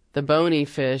the bony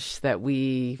fish that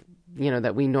we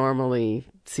normally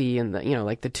see in the,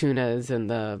 like the tunas and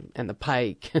the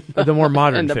pike, the more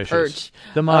modern and the fishes, perch,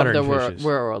 the modern of the fishes.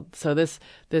 world. So this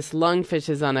lungfish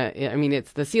is on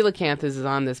it's the coelacanth is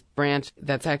on this branch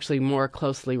that's actually more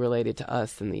closely related to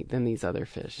us than these other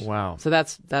fish. Wow. So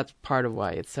that's part of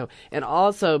why it's so, and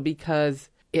also because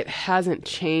it hasn't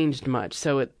changed much.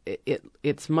 So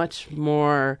it's much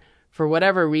more, for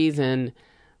whatever reason,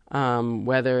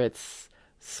 whether it's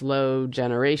slow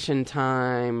generation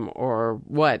time or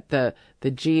what, the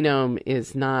genome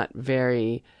is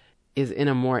in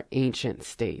a more ancient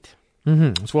state.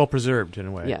 It's well preserved in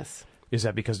a way. Yes. Is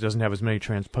that because it doesn't have as many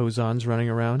transposons running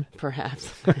around?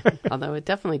 Perhaps. Although it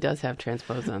definitely does have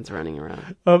transposons running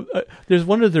around. There's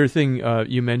one other thing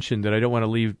you mentioned that I don't want to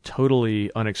leave totally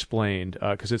unexplained,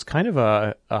 because it's kind of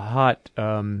a hot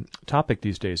topic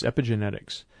these days,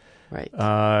 epigenetics.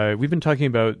 Right. We've been talking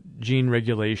about gene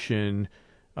regulation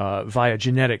via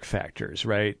genetic factors,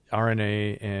 right?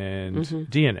 RNA and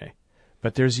DNA.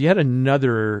 But there's yet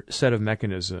another set of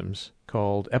mechanisms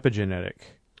called epigenetic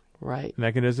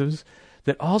mechanisms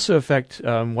that also affect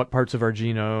what parts of our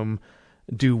genome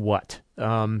do what.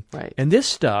 Right. And this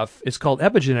stuff is called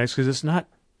epigenetics because it's not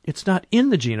in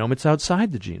the genome, it's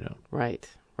outside the genome. Right.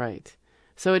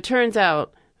 So it turns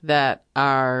out that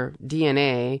our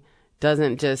DNA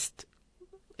doesn't just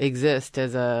exist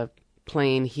as a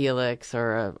plain helix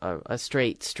or a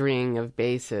straight string of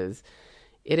bases.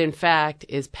 It, in fact,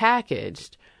 is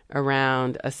packaged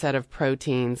around a set of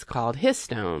proteins called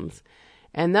histones.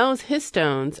 And those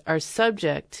histones are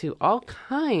subject to all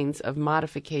kinds of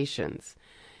modifications.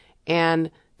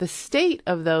 And the state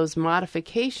of those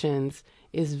modifications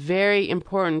is very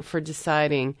important for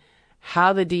deciding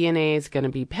how the DNA is going to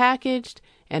be packaged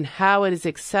and how it is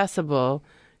accessible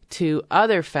to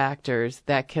other factors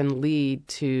that can lead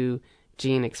to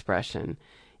gene expression.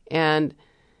 And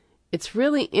it's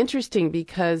really interesting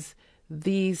because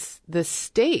the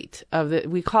state of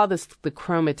we call this the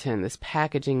chromatin, this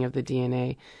packaging of the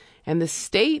DNA, and the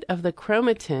state of the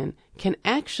chromatin can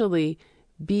actually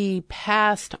be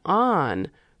passed on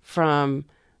from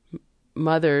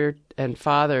mother and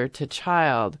father to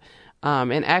child.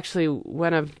 And actually,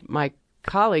 one of my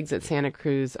colleagues at Santa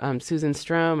Cruz, Susan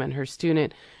Strom, and her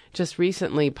student just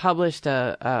recently published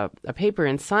a paper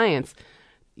in Science,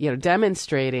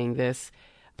 demonstrating this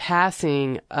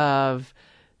passing of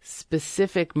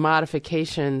specific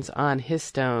modifications on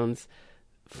histones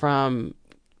from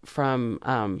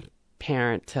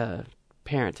parent to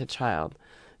child.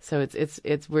 So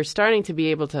it's we're starting to be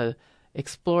able to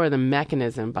explore the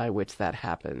mechanism by which that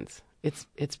happens.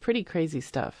 It's pretty crazy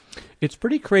stuff. It's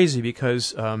pretty crazy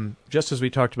because just as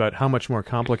we talked about how much more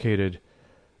complicated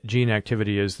gene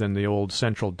activity is than the old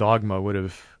central dogma would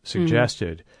have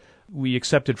suggested, we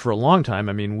accepted for a long time,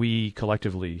 we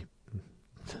collectively,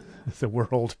 the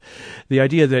world, the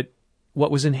idea that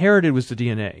what was inherited was the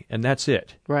DNA, and that's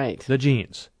it. Right. The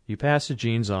genes. You pass the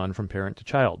genes on from parent to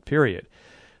child, period.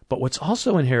 But what's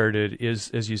also inherited is,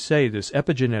 as you say, this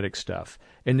epigenetic stuff.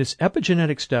 And this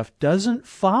epigenetic stuff doesn't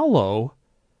follow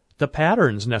the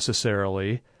patterns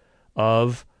necessarily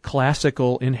of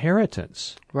classical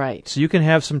inheritance. Right. So you can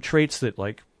have some traits that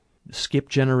skip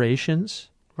generations.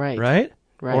 Right. Right?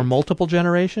 Or multiple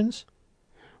generations.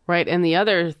 Right. And the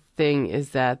other thing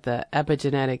is that the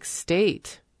epigenetic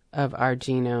state of our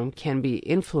genome can be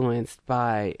influenced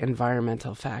by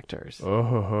environmental factors.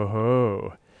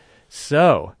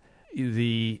 So,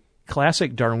 the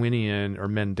classic Darwinian or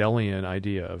Mendelian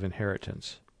idea of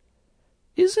inheritance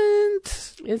isn't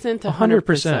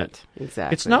 100%.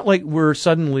 Exactly. It's not like we're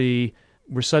suddenly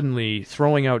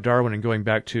throwing out Darwin and going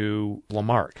back to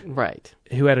Lamarck. Right.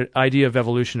 Who had an idea of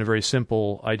evolution, a very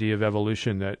simple idea of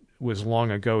evolution that was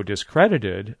long ago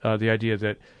discredited, the idea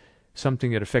that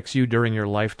something that affects you during your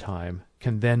lifetime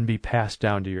can then be passed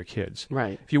down to your kids.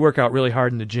 Right. If you work out really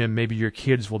hard in the gym, maybe your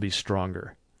kids will be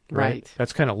stronger. Right.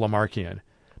 That's kind of Lamarckian.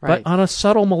 Right. But on a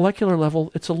subtle molecular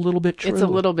level, it's a little bit true. It's a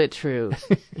little bit true.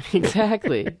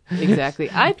 Exactly.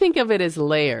 I think of it as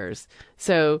layers.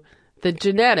 So the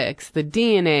genetics, the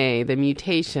DNA, the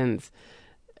mutations,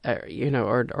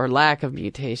 or lack of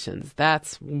mutations,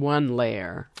 that's one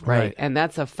layer, right? And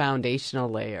that's a foundational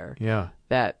layer. Yeah.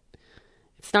 That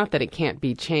it's not that it can't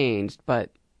be changed, but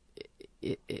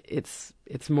it's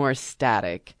more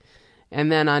static.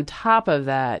 And then on top of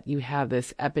that, you have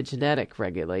this epigenetic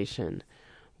regulation,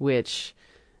 which,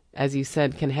 as you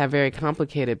said, can have very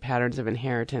complicated patterns of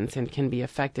inheritance and can be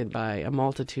affected by a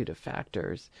multitude of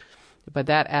factors. But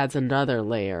that adds another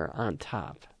layer on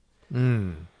top.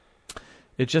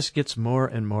 It just gets more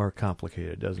and more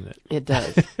complicated, doesn't it? It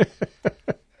does.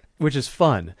 Which is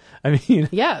fun.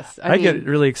 Yes. I get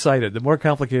really excited. The more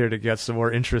complicated it gets, the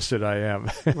more interested I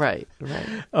am. Right.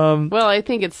 Well, I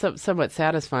think it's somewhat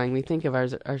satisfying. We think of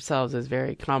ourselves as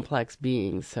very complex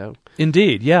beings. So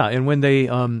indeed, yeah. And when the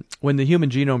Human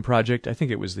Genome Project, I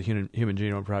think it was the Human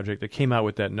Genome Project that came out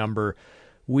with that number,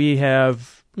 we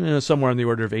have somewhere on the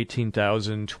order of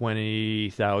 18,000,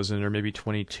 20,000, or maybe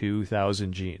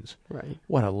 22,000 genes. Right.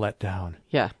 What a letdown.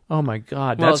 Yeah. Oh my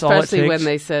God. Well, that's all it takes. especially when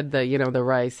they said that, the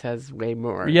rice has way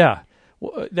more. Yeah.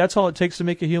 Well, that's all it takes to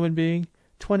make a human being?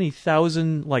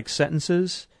 20,000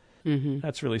 sentences? Mm-hmm.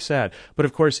 That's really sad. But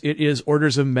of course, it is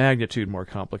orders of magnitude more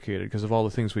complicated because of all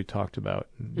the things we talked about.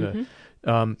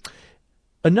 Mm-hmm.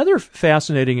 Another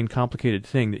fascinating and complicated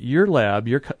thing that your lab,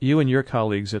 you and your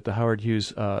colleagues at the Howard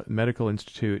Hughes Medical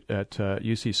Institute at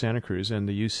UC Santa Cruz and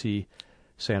the UC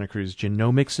Santa Cruz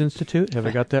Genomics Institute, have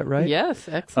I got that right? Yes,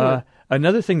 excellent.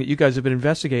 Another thing that you guys have been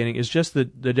investigating is just the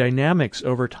dynamics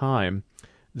over time,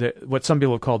 what some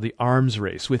people have called the arms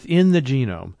race within the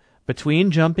genome between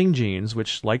jumping genes,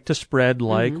 which like to spread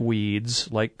like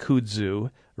weeds, like kudzu,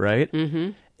 right?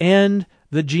 Mm-hmm. And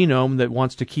the genome that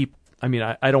wants to keep,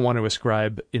 I don't want to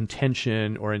ascribe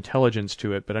intention or intelligence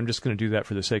to it, but I'm just going to do that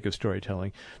for the sake of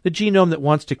storytelling. The genome that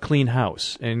wants to clean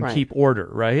house and keep order,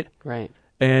 right? Right.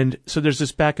 And so there's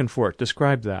this back and forth.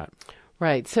 Describe that.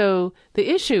 Right. So the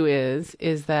issue is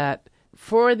that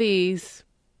for these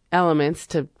elements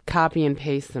to copy and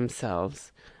paste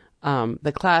themselves,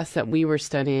 the class that we were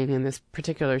studying in this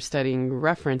particular study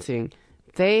referencing,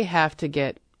 they have to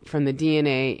get from the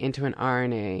DNA into an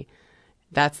RNA.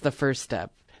 That's the first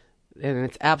step. And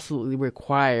it's absolutely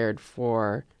required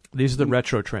for These are the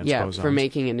retrotransposons. Yeah, for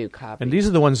making a new copy. And these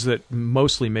are the ones that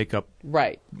mostly make up,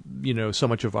 right, so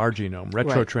much of our genome,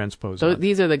 retrotransposons. So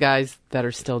these are the guys that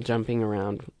are still jumping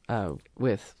around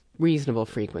with reasonable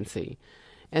frequency.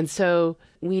 And so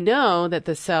we know that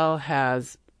the cell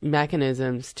has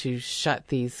mechanisms to shut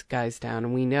these guys down.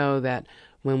 And we know that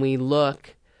when we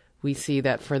look, we see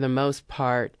that for the most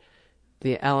part,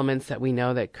 the elements that we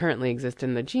know that currently exist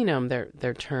in the genome,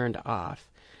 they're turned off.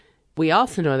 We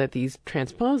also know that these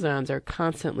transposons are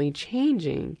constantly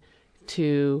changing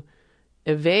to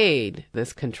evade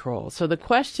this control. So the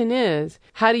question is,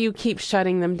 how do you keep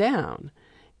shutting them down?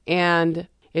 And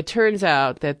it turns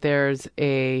out that there's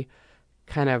a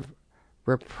kind of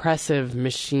repressive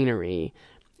machinery,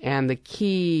 and the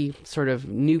key sort of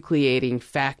nucleating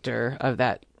factor of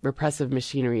that repressive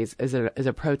machinery is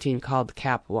a protein called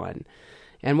CAP1.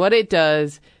 And what it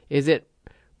does is it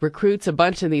recruits a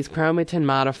bunch of these chromatin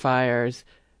modifiers,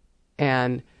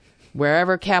 and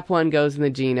wherever CAP1 goes in the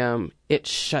genome, it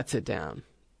shuts it down.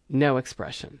 No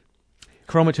expression.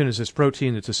 Chromatin is this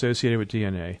protein that's associated with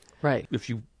DNA. Right. If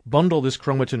you bundle this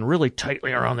chromatin really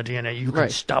tightly around the DNA, you can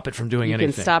stop it from doing anything.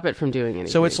 You can stop it from doing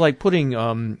anything. So it's like putting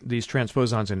these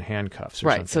transposons in handcuffs or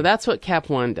something. Right, so that's what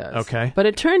CAP1 does. Okay. But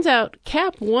it turns out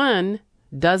CAP1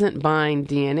 doesn't bind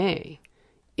DNA.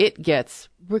 It gets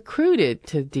recruited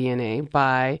to DNA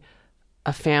by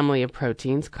a family of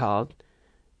proteins called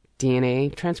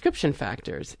DNA transcription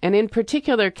factors. And in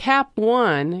particular,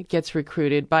 CAP1 gets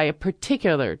recruited by a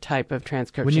particular type of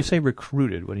transcription. When you say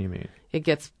recruited, what do you mean? It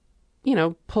gets,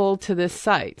 pulled to this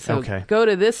site. So go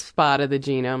to this spot of the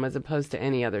genome as opposed to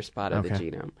any other spot of the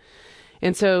genome.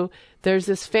 And so there's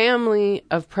this family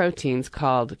of proteins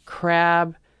called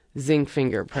crab zinc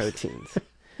finger proteins.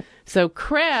 So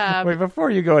crab... Wait,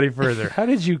 before you go any further, how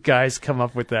did you guys come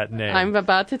up with that name? I'm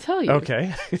about to tell you.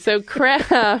 Okay. So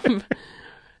crab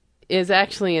is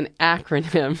actually an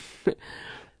acronym.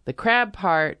 The crab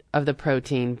part of the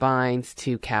protein binds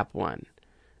to CAP1.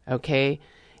 Okay?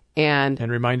 And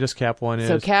remind us CAP1 is?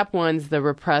 So CAP1's the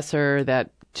repressor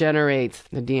that generates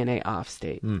the DNA off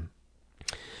state. Mm.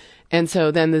 And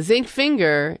so then the zinc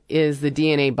finger is the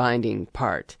DNA binding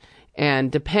part.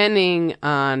 And depending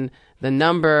on the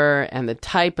number and the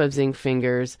type of zinc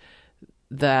fingers,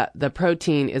 the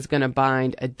protein is going to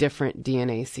bind a different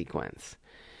DNA sequence.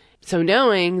 So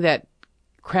knowing that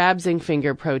crab zinc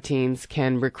finger proteins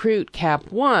can recruit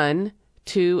CAP1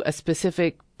 to a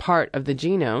specific part of the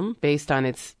genome based on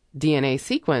its DNA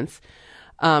sequence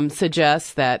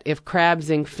suggests that if crab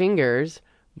zinc fingers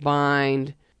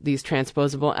bind these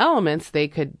transposable elements,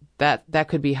 that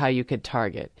could be how you could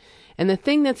target. And the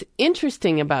thing that's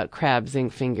interesting about crab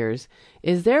zinc fingers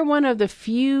is they're one of the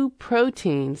few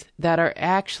proteins that are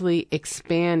actually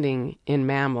expanding in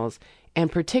mammals,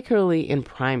 and particularly in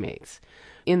primates.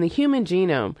 In the human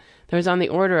genome, there's on the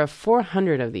order of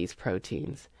 400 of these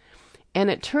proteins.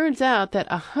 And it turns out that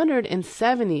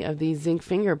 170 of these zinc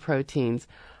finger proteins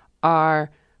are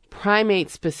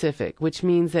primate-specific, which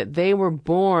means that they were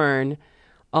born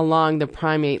along the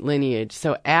primate lineage.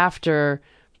 So after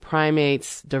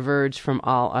primates diverge from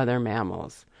all other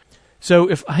mammals. So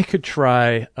if I could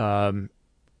try a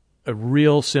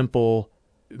real simple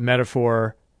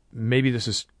metaphor, maybe this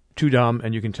is too dumb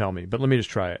and you can tell me, but let me just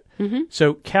try it. Mm-hmm.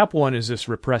 So CAP1 is this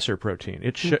repressor protein.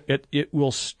 It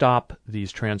will stop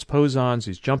these transposons,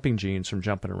 these jumping genes from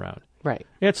jumping around. Right.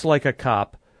 It's like a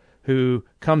cop who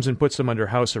comes and puts them under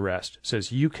house arrest,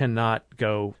 says you cannot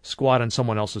go squat on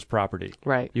someone else's property.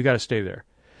 Right. You got to stay there.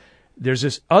 There's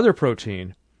this other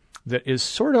protein that is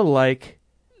sort of like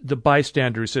the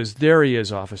bystander who says, there he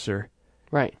is, officer.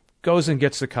 Right. Goes and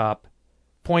gets the cop,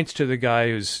 points to the guy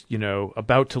who's,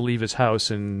 about to leave his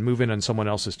house and move in on someone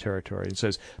else's territory and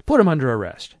says, put him under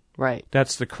arrest. Right.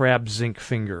 That's the crab zinc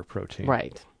finger protein.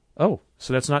 Right. Oh,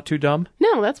 so that's not too dumb?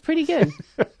 No, that's pretty good.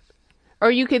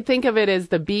 Or you could think of it as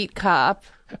the beat cop.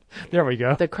 There we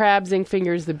go. The crab zinc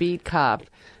finger's the beat cop.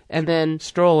 And then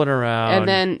strolling around. And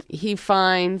then he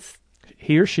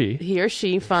or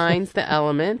she finds the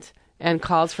element and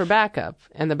calls for backup.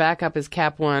 And the backup is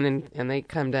CAP1, and they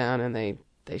come down and they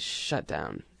shut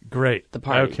down. Great. The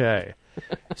party. Okay.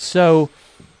 So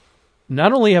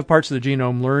not only have parts of the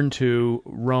genome learned to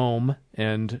roam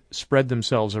and spread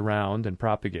themselves around and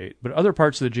propagate, but other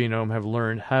parts of the genome have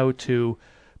learned how to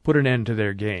put an end to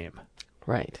their game.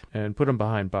 Right. And put them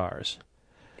behind bars.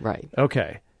 Right.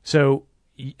 Okay. So...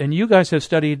 And you guys have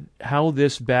studied how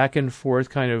this back and forth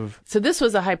kind of... So this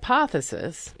was a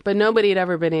hypothesis, but nobody had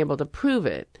ever been able to prove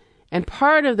it. And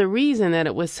part of the reason that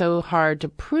it was so hard to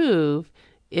prove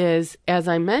is, as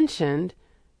I mentioned,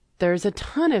 there's a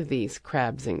ton of these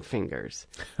crab zinc fingers.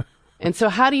 And so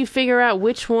how do you figure out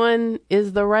which one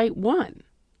is the right one?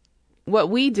 What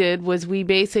we did was we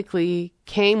basically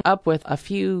came up with a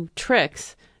few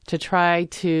tricks to try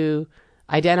to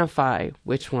identify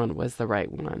which one was the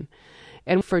right one.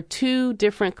 And for 2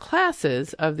 different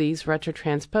classes of these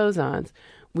retrotransposons,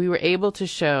 we were able to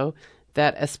show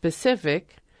that a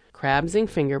specific crab zinc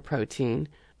finger protein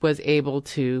was able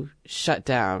to shut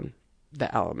down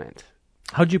the element.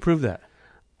 How'd you prove that?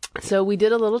 So we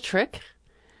did a little trick.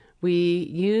 We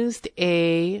used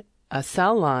a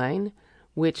cell line,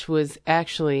 which was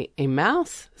actually a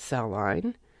mouse cell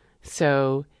line.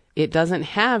 So it doesn't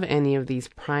have any of these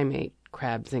primate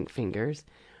crab zinc fingers.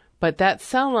 But that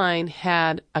cell line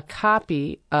had a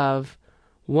copy of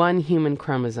 1 human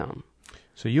chromosome.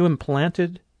 So you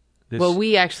implanted this... Well,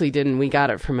 we actually didn't. We got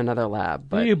it from another lab.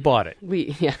 But you bought it.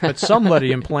 Yeah. But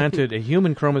somebody implanted a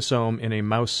human chromosome in a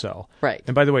mouse cell. Right.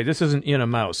 And by the way, this isn't in a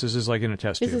mouse. This is like in a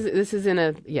test tube. This is in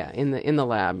the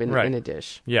lab, in a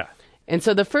dish. Yeah. And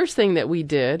so the first thing that we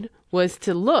did was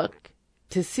to look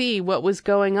to see what was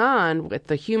going on with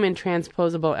the human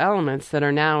transposable elements that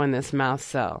are now in this mouse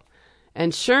cell.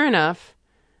 And sure enough,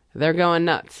 they're going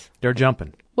nuts. They're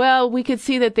jumping. Well, we could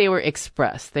see that they were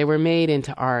expressed. They were made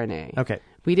into RNA. Okay.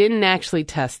 We didn't actually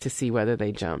test to see whether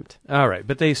they jumped. All right,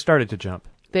 but they started to jump.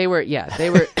 They were they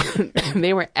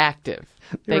were active.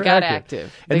 They got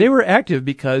active. And they were active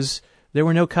because there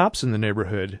were no cops in the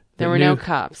neighborhood. There were no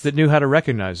cops that knew how to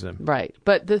recognize them. Right.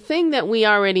 But the thing that we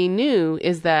already knew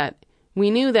is that we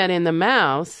knew that in the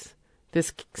mouse,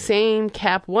 this same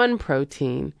CAP1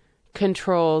 protein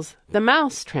controls the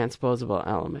mouse transposable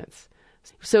elements.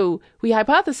 So we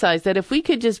hypothesized that if we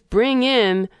could just bring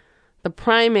in the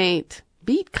primate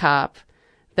beat cop,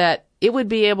 that it would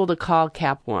be able to call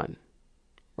CAP1,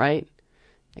 right?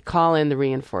 Call in the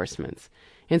reinforcements.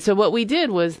 And so what we did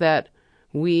was that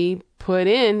we put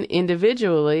in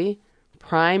individually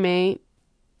primate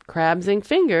crab zinc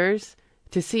fingers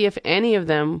to see if any of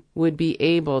them would be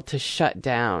able to shut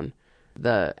down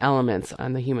the elements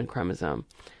on the human chromosome.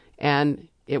 And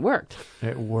it worked.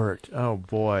 It worked. Oh,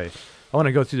 boy. I want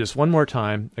to go through this one more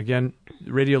time. Again,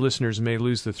 radio listeners may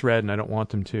lose the thread, and I don't want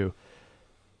them to.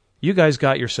 You guys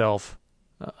got yourself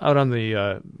out on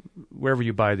the wherever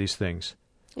you buy these things.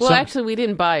 Well, actually, we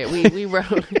didn't buy it. We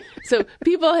wrote. So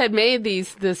people had made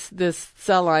this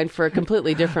cell line for a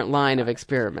completely different line of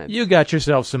experiments. You got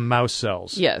yourself some mouse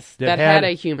cells. Yes, that had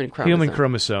a human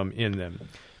chromosome in them.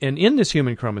 And in this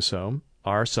human chromosome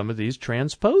are some of these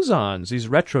transposons, these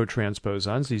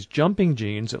retrotransposons, these jumping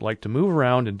genes that like to move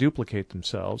around and duplicate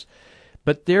themselves.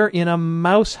 But they're in a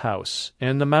mouse house,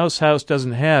 and the mouse house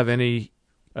doesn't have any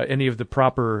of the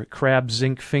proper crab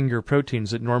zinc finger proteins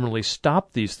that normally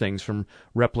stop these things from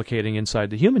replicating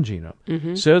inside the human genome.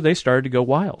 Mm-hmm. So they started to go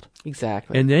wild.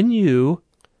 Exactly. And then you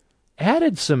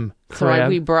added some crab.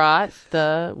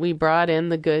 So we brought in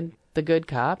the good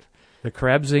cop. The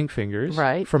crab zinc fingers.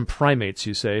 Right. From primates,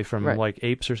 you say, from like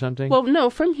apes or something? Well,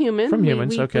 no, from humans. From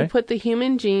humans, okay. We put the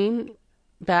human gene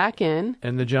back in.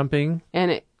 And the jumping and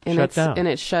it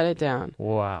shut it down.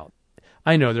 Wow.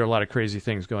 I know there are a lot of crazy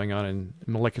things going on in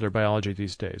molecular biology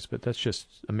these days, but that's just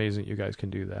amazing that you guys can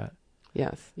do that.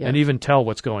 Yes. And even tell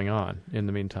what's going on in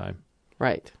the meantime.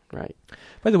 Right.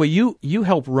 By the way, you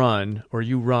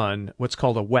run what's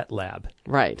called a wet lab.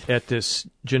 Right. At this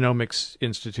Genomics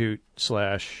Institute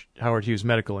 / Howard Hughes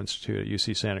Medical Institute at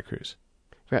UC Santa Cruz.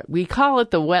 Right. We call it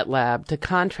the wet lab to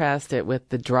contrast it with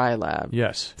the dry lab.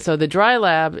 Yes. So the dry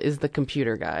lab is the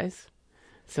computer guys.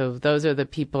 So those are the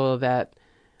people that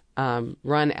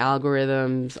run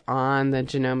algorithms on the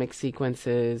genomic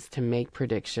sequences to make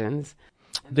predictions.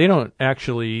 They don't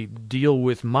actually deal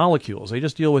with molecules. They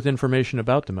just deal with information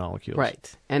about the molecules.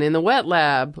 Right. And in the wet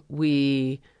lab,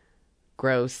 we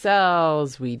grow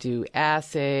cells, we do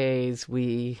assays,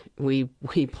 we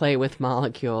play with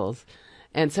molecules.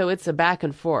 And so it's a back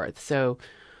and forth. So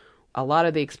a lot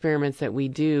of the experiments that we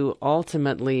do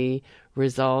ultimately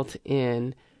result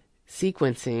in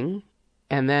sequencing,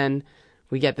 and then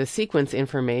we get the sequence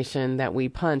information that we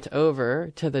punt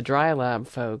over to the dry lab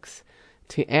folks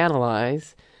to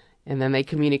analyze, and then they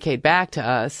communicate back to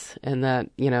us, and then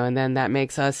that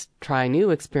makes us try new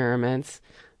experiments,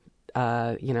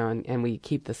 and we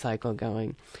keep the cycle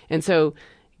going. And so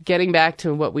getting back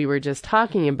to what we were just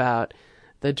talking about,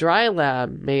 the dry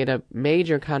lab made a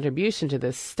major contribution to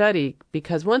this study,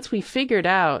 because once we figured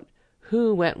out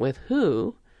who went with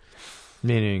who,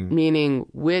 meaning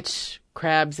which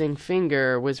crab zinc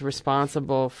finger was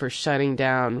responsible for shutting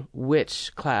down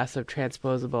which class of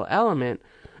transposable element,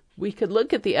 we could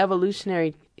look at the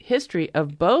evolutionary history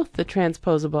of both the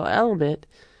transposable element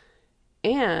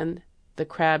and the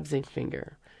crab zinc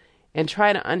finger. and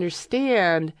try to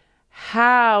understand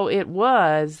how it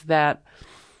was that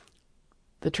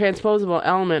the transposable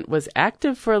element was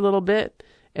active for a little bit,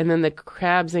 and then the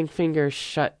crab zinc finger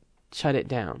shut it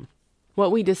down.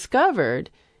 What we discovered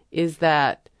is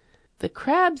that the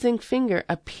crab zinc finger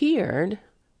appeared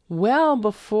well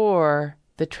before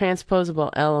the transposable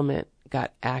element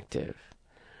got active.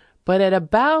 But at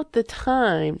about the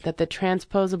time that the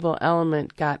transposable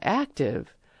element got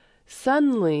active,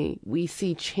 suddenly we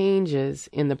see changes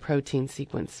in the protein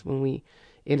sequence in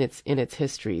its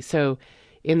history. So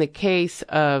in the case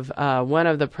of one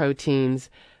of the proteins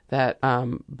that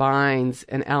binds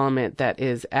an element that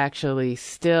is actually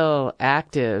still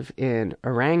active in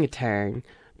orangutan,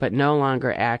 but no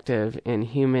longer active in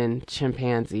human,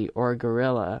 chimpanzee, or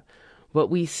gorilla, what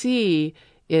we see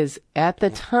is at the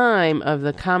time of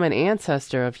the common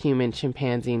ancestor of human,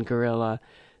 chimpanzee, and gorilla,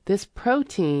 this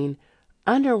protein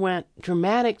underwent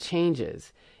dramatic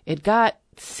changes. It got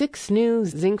 6 new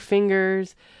zinc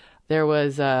fingers. There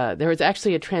was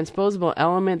actually a transposable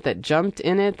element that jumped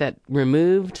in it that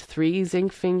removed 3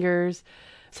 zinc fingers.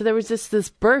 So there was just this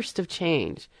burst of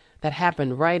change that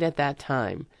happened right at that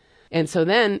time. And so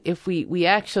then if we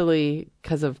actually,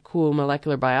 because of cool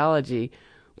molecular biology,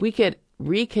 we could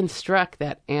reconstruct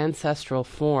that ancestral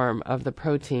form of the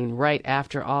protein right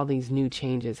after all these new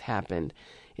changes happened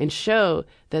and show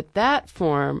that that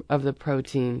form of the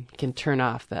protein can turn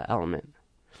off the element.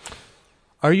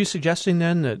 Are you suggesting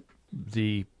then that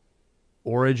the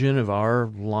origin of our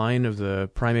line of the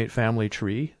primate family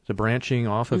tree, the branching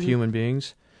off of human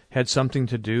beings, had something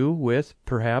to do with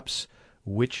perhaps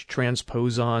which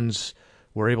transposons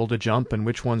were able to jump and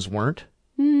which ones weren't?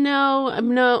 No,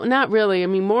 not really. I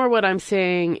mean, more what I'm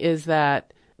saying is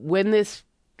that when this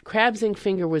crab zinc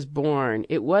finger was born,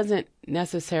 it wasn't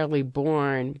necessarily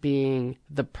born being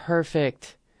the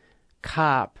perfect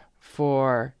cop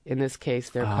for, in this case,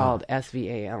 they're called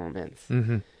SVA elements.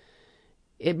 Mm-hmm.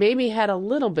 It maybe had a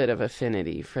little bit of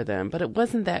affinity for them, but it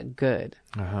wasn't that good.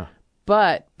 Uh-huh.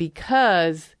 But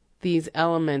because these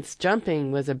elements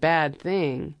jumping was a bad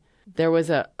thing, there was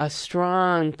a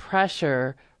strong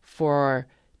pressure for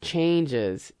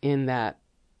changes in that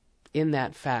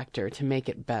factor to make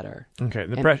it better. Okay,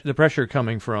 the pressure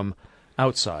coming from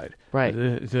outside. Right.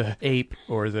 The ape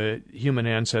or the human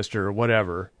ancestor or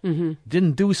whatever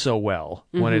didn't do so well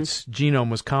when its genome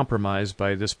was compromised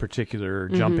by this particular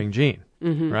jumping gene,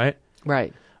 right?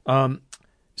 Right.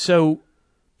 So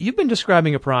you've been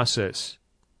describing a process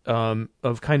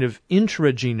of kind of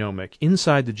intragenomic,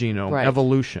 inside the genome,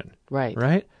 evolution.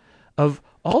 Right. Of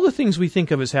all the things we think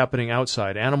of as happening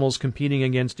outside, animals competing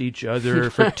against each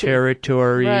other for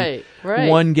territory,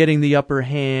 one getting the upper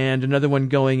hand, another one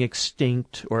going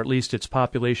extinct, or at least its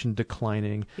population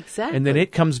declining. Exactly. And then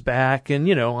it comes back, and,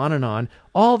 on and on.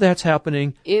 All that's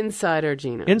happening inside our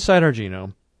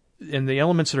genome. And the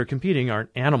elements that are competing aren't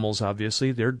animals,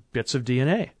 obviously. They're bits of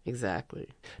DNA. Exactly.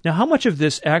 Now, how much of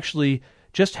this actually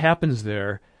just happens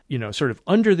there, sort of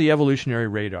under the evolutionary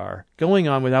radar, going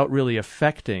on without really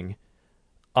affecting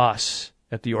us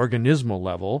at the organismal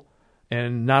level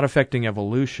and not affecting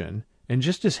evolution, and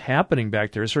just is happening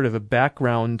back there as sort of a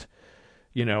background,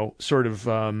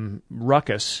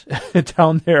 ruckus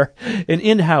down there, an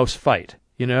in-house fight,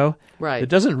 Right. It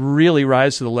doesn't really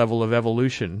rise to the level of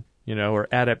evolution, or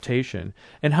adaptation.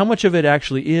 And how much of it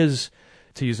actually is,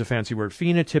 to use a fancy word,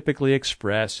 phenotypically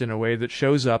expressed in a way that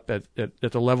shows up at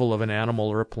the level of an animal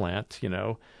or a plant,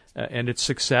 and its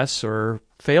success or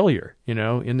failure, in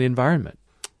the environment.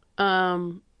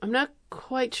 I'm not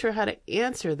quite sure how to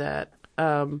answer that.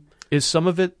 Is some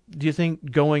of it, do you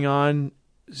think, going on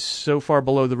so far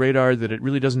below the radar that it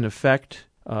really doesn't affect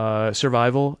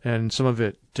survival, and some of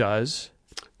it does?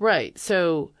 Right.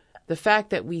 So the fact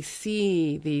that we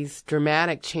see these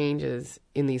dramatic changes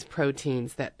in these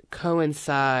proteins that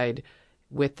coincide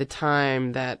with the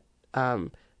time that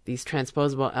these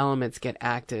transposable elements get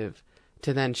active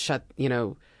to then shut,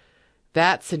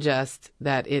 that suggests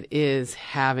that it is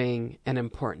having an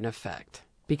important effect.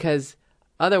 Because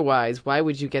otherwise, why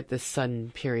would you get this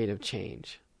sudden period of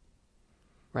change?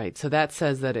 Right. So that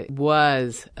says that it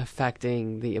was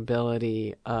affecting the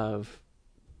ability of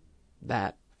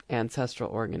that ancestral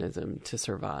organism to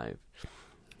survive.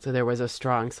 So there was a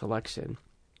strong selection.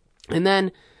 And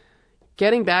then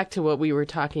getting back to what we were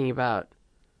talking about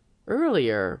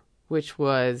earlier, which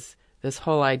was this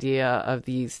whole idea of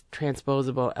these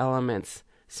transposable elements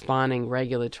spawning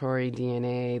regulatory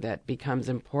DNA that becomes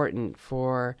important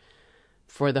for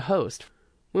the host.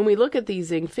 When we look at these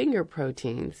zinc finger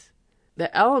proteins,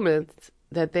 the elements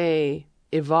that they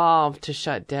evolved to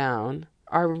shut down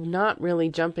are not really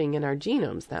jumping in our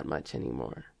genomes that much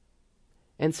anymore.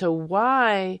 And so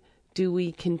why do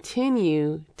we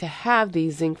continue to have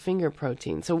these zinc finger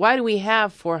proteins? So why do we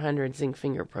have 400 zinc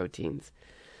finger proteins?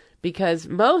 Because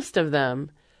most of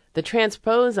them, the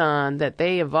transposon that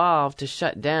they evolved to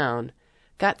shut down,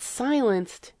 got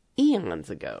silenced eons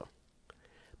ago.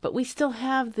 But we still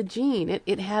have the gene.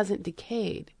 It hasn't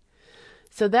decayed.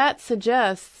 So that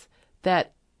suggests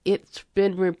that it's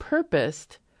been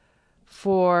repurposed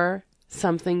for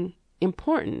something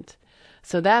important.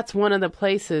 So that's one of the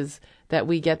places that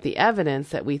we get the evidence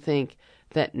that we think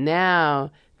that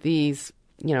now these,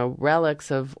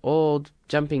 relics of old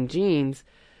jumping genes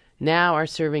now are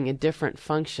serving a different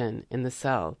function in the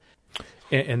cell.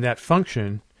 And that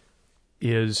function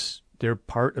is they're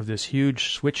part of this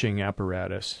huge switching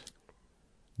apparatus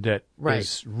that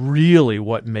is really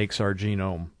what makes our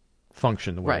genome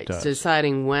function the way it does.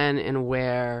 Deciding when and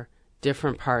where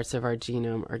different parts of our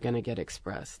genome are going to get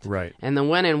expressed. Right. And the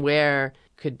when and where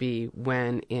could be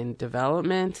when in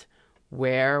development,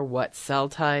 where, what cell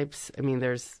types. I mean,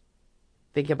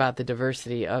 think about the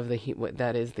diversity of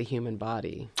that is the human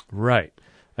body. Right.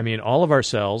 I mean, all of our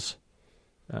cells,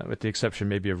 with the exception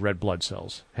maybe of red blood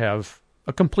cells, have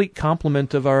a complete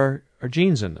complement of our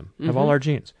genes in them, have all our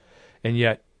genes. And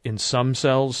yet, in some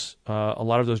cells, a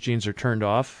lot of those genes are turned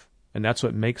off, and that's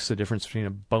what makes the difference between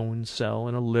a bone cell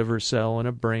and a liver cell and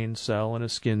a brain cell and a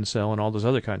skin cell and all those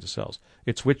other kinds of cells.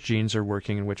 It's which genes are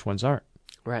working and which ones aren't.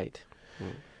 Right.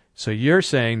 So you're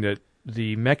saying that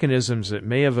the mechanisms that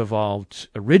may have evolved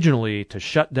originally to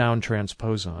shut down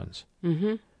transposons,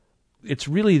 it's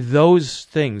really those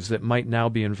things that might now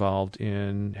be involved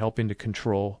in helping to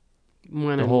control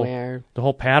the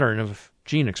whole pattern of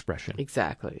gene expression.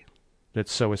 Exactly.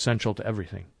 That's so essential to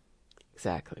everything.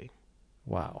 Exactly.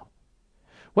 Wow.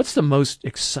 What's the most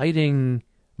exciting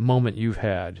moment you've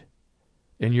had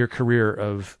in your career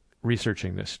of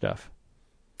researching this stuff?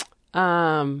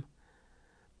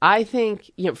 I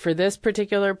think for this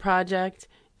particular project,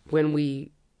 when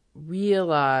we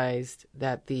realized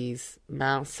that these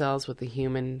mouse cells with the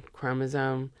human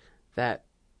chromosome, that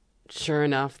sure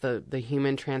enough the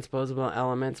human transposable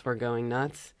elements were going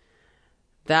nuts,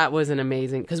 that was an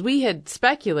amazing, because we had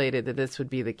speculated that this would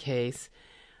be the case,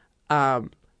 but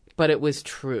it was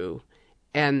true.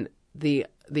 And the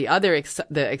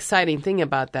exciting thing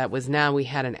about that was now we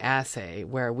had an assay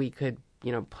where we could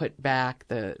put back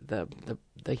the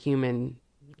human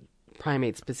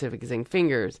primate specific zinc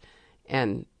fingers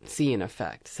and see an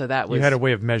effect. So that was, you had a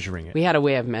way of measuring it. We had a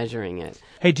way of measuring it.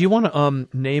 Hey, do you want to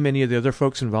name any of the other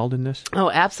folks involved in this?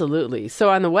 Oh, absolutely. So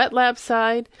on the wet lab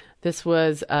side, this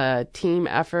was a team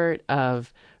effort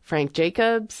of Frank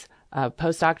Jacobs, a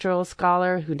postdoctoral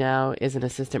scholar who now is an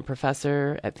assistant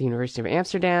professor at the University of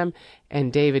Amsterdam,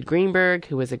 and David Greenberg,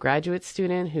 who was a graduate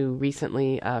student who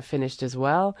recently finished as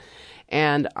well.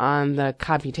 And on the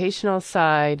computational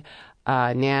side,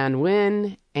 Nan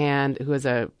Nguyen, who is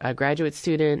a graduate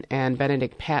student, and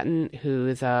Benedict Patton, who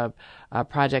is a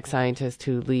project scientist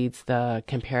who leads the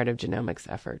comparative genomics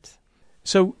efforts.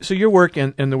 So your work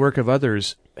and the work of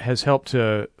others has helped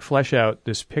to flesh out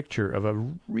this picture of a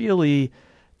really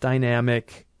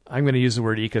dynamic, I'm going to use the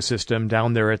word ecosystem,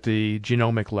 down there at the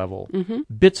genomic level.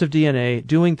 Bits of DNA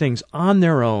doing things on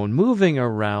their own, moving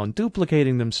around,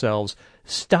 duplicating themselves,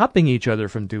 stopping each other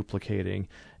from duplicating,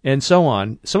 and so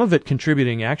on. Some of it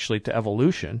contributing actually to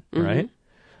evolution, right?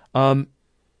 Does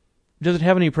it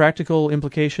have any practical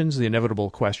implications? The inevitable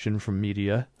question from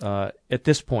media at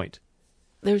this point.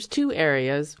 There's two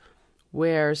areas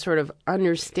where sort of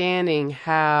understanding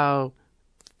how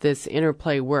this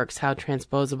interplay works, how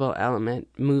transposable element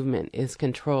movement is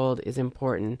controlled, is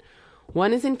important.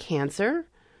 One is in cancer.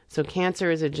 So cancer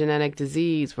is a genetic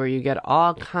disease where you get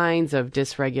all kinds of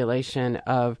dysregulation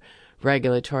of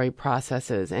regulatory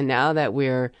processes. And now that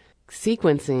we're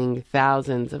sequencing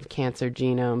thousands of cancer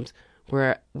genomes,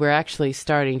 we're actually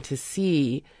starting to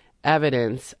see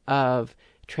evidence of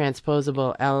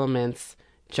transposable elements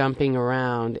jumping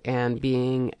around and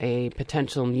being a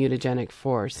potential mutagenic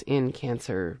force in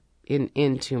cancer,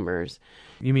 in tumors.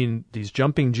 You mean these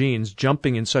jumping genes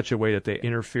jumping in such a way that they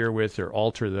interfere with or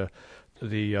alter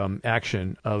the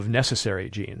action of necessary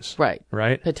genes? Right.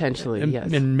 Right? Potentially,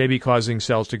 yes. And maybe causing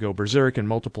cells to go berserk and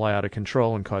multiply out of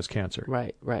control and cause cancer.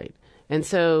 Right. And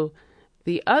so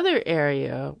the other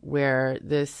area where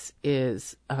this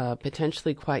is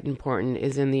potentially quite important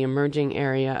is in the emerging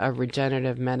area of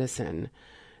regenerative medicine.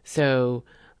 So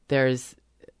there's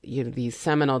these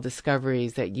seminal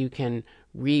discoveries that you can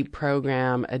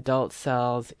reprogram adult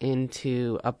cells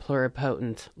into a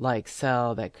pluripotent-like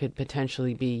cell that could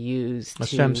potentially be used A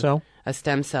stem cell? A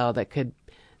stem cell that could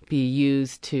be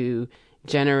used to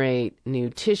generate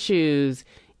new tissues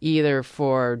either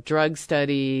for drug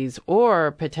studies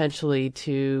or potentially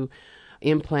to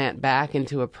implant back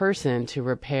into a person to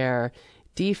repair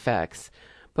defects.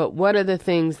 But one of the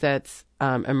things that's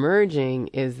emerging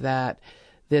is that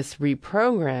this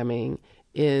reprogramming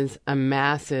is a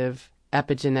massive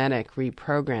epigenetic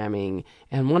reprogramming.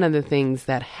 And one of the things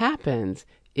that happens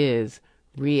is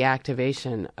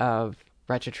reactivation of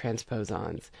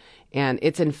retrotransposons. And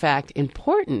it's in fact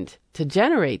important to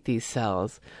generate these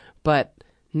cells, but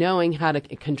knowing how to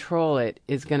control it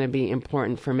is going to be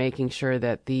important for making sure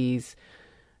that these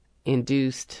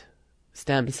induced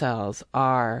stem cells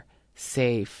are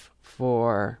safe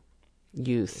for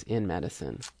use in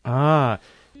medicine.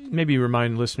 Maybe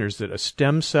remind listeners that a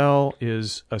stem cell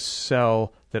is a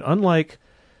cell that, unlike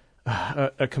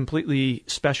a completely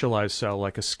specialized cell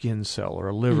like a skin cell or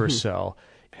a liver cell,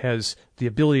 has the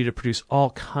ability to produce all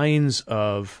kinds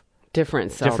of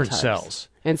different cells.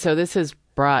 And so this has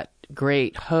brought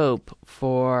great hope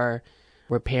for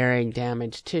repairing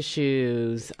damaged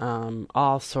tissues,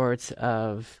 all sorts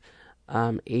of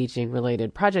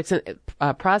aging-related projects and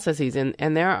processes,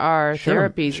 and there are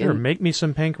therapies. Sure, make me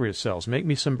some pancreas cells, make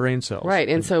me some brain cells. Right,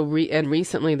 and so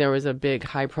recently there was a big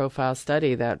high-profile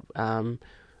study that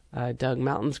Doug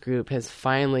Melton's group has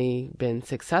finally been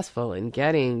successful in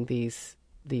getting these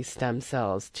stem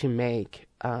cells to make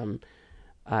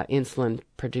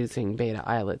insulin-producing beta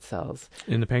islet cells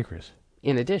in the pancreas.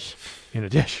 In a dish.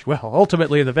 Well,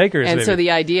 ultimately in the pancreas. And maybe. so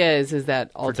the idea is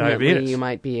that ultimately you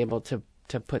might be able to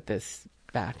put this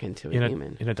back into a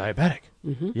human. In a diabetic.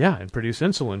 Yeah, and produce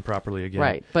insulin properly again.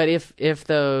 Right. But if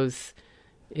those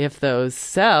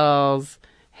cells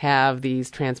have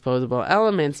these transposable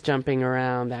elements jumping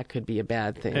around, that could be a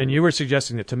bad thing. And you were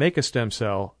suggesting that to make a stem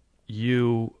cell,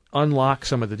 you unlock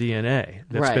some of the DNA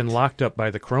that's been locked up by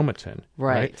the chromatin.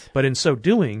 Right. But in so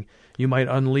doing, you might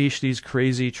unleash these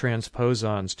crazy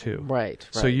transposons too. Right.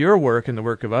 So your work and the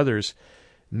work of others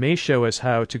may show us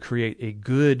how to create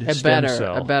a stem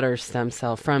cell. A better stem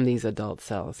cell from these adult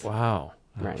cells. Wow.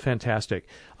 Right. Fantastic.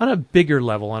 On a bigger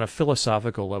level, on a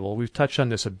philosophical level, we've touched on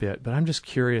this a bit, but I'm just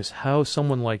curious how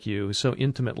someone like you, who's so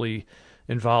intimately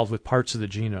involved with parts of the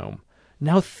genome,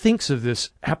 now thinks of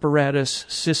this apparatus,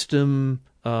 system,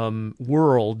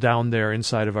 world down there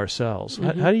inside of our cells.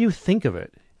 How do you think of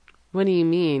it? What do you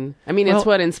mean? I mean, it's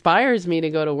what inspires me to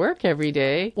go to work every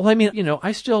day. Well, I mean,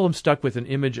 I still am stuck with an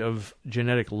image of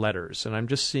genetic letters, and I'm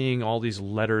just seeing all these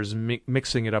letters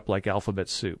mixing it up like alphabet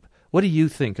soup. What do you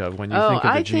think of when you think of the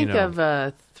genome? I think of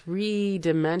a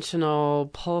three-dimensional,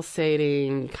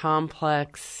 pulsating,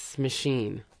 complex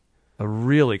machine. A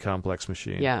really complex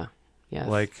machine? Yeah. Yes.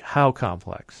 Like how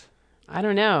complex? I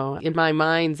don't know. In my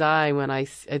mind's eye,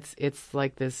 it's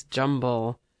like this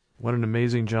jumble. What an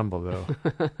amazing jumble, though.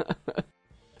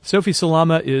 Sofie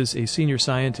Salama is a senior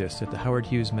scientist at the Howard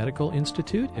Hughes Medical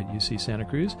Institute at UC Santa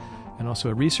Cruz and also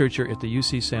a researcher at the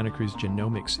UC Santa Cruz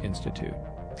Genomics Institute.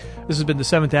 This has been the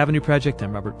Seventh Avenue Project.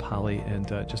 I'm Robert Polly, and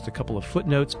just a couple of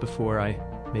footnotes before I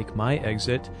make my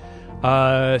exit.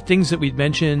 Things that we'd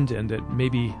mentioned and that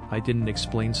maybe I didn't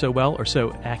explain so well or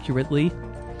so accurately.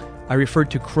 I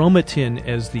referred to chromatin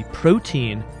as the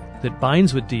protein that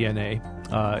binds with DNA,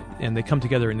 and they come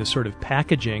together in this sort of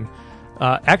packaging.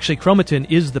 Actually,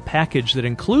 chromatin is the package that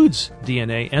includes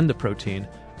DNA and the protein,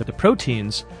 but the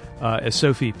proteins, as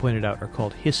Sofie pointed out, are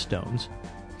called histones.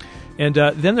 And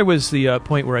then there was the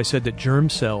point where I said that germ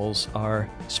cells are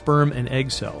sperm and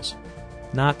egg cells.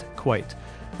 Not quite.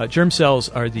 Germ cells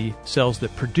are the cells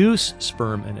that produce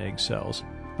sperm and egg cells,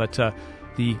 but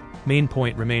the main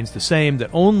point remains the same, that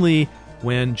only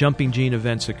when jumping gene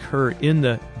events occur in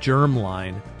the germ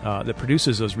line that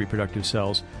produces those reproductive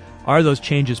cells are those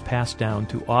changes passed down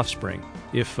to offspring.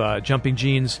 If jumping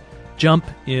genes jump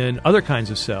in other kinds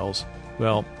of cells,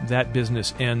 well, that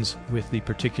business ends with the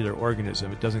particular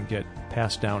organism. It doesn't get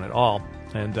passed down at all,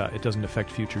 and it doesn't affect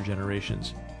future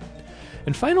generations.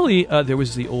 And finally, there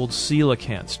was the old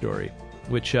coelacanth story,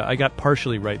 which I got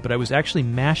partially right, but I was actually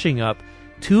mashing up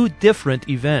two different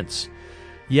events.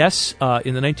 Yes,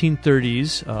 in the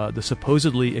 1930s, the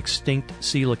supposedly extinct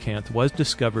coelacanth was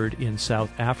discovered in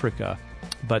South Africa,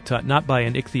 but not by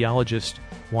an ichthyologist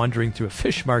wandering through a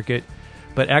fish market,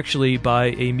 but actually by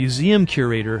a museum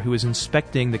curator who was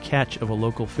inspecting the catch of a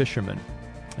local fisherman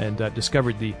and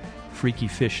discovered the freaky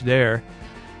fish there.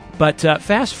 But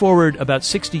fast forward about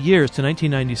 60 years to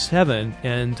 1997,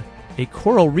 and a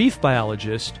coral reef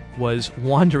biologist was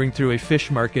wandering through a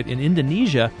fish market in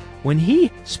Indonesia when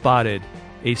he spotted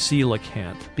a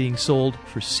coelacanth being sold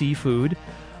for seafood.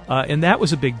 And that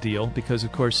was a big deal because,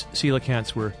 of course,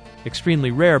 coelacanths were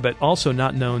extremely rare, but also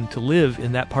not known to live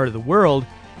in that part of the world.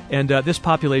 And this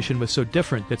population was so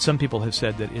different that some people have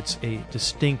said that it's a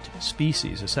distinct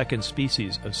species, a second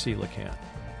species of coelacanth.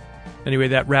 Anyway,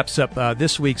 that wraps up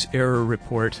this week's Error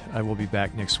Report. I will be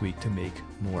back next week to make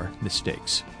more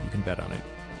mistakes. You can bet on it.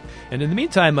 And in the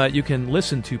meantime, you can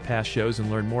listen to past shows and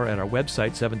learn more at our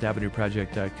website,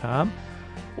 seventheavenueproject.com.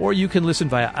 Or you can listen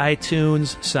via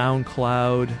iTunes,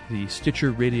 SoundCloud, the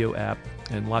Stitcher radio app,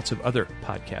 and lots of other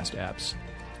podcast apps.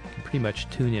 You can pretty much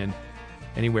tune in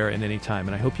anywhere and anytime,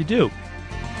 and I hope you do.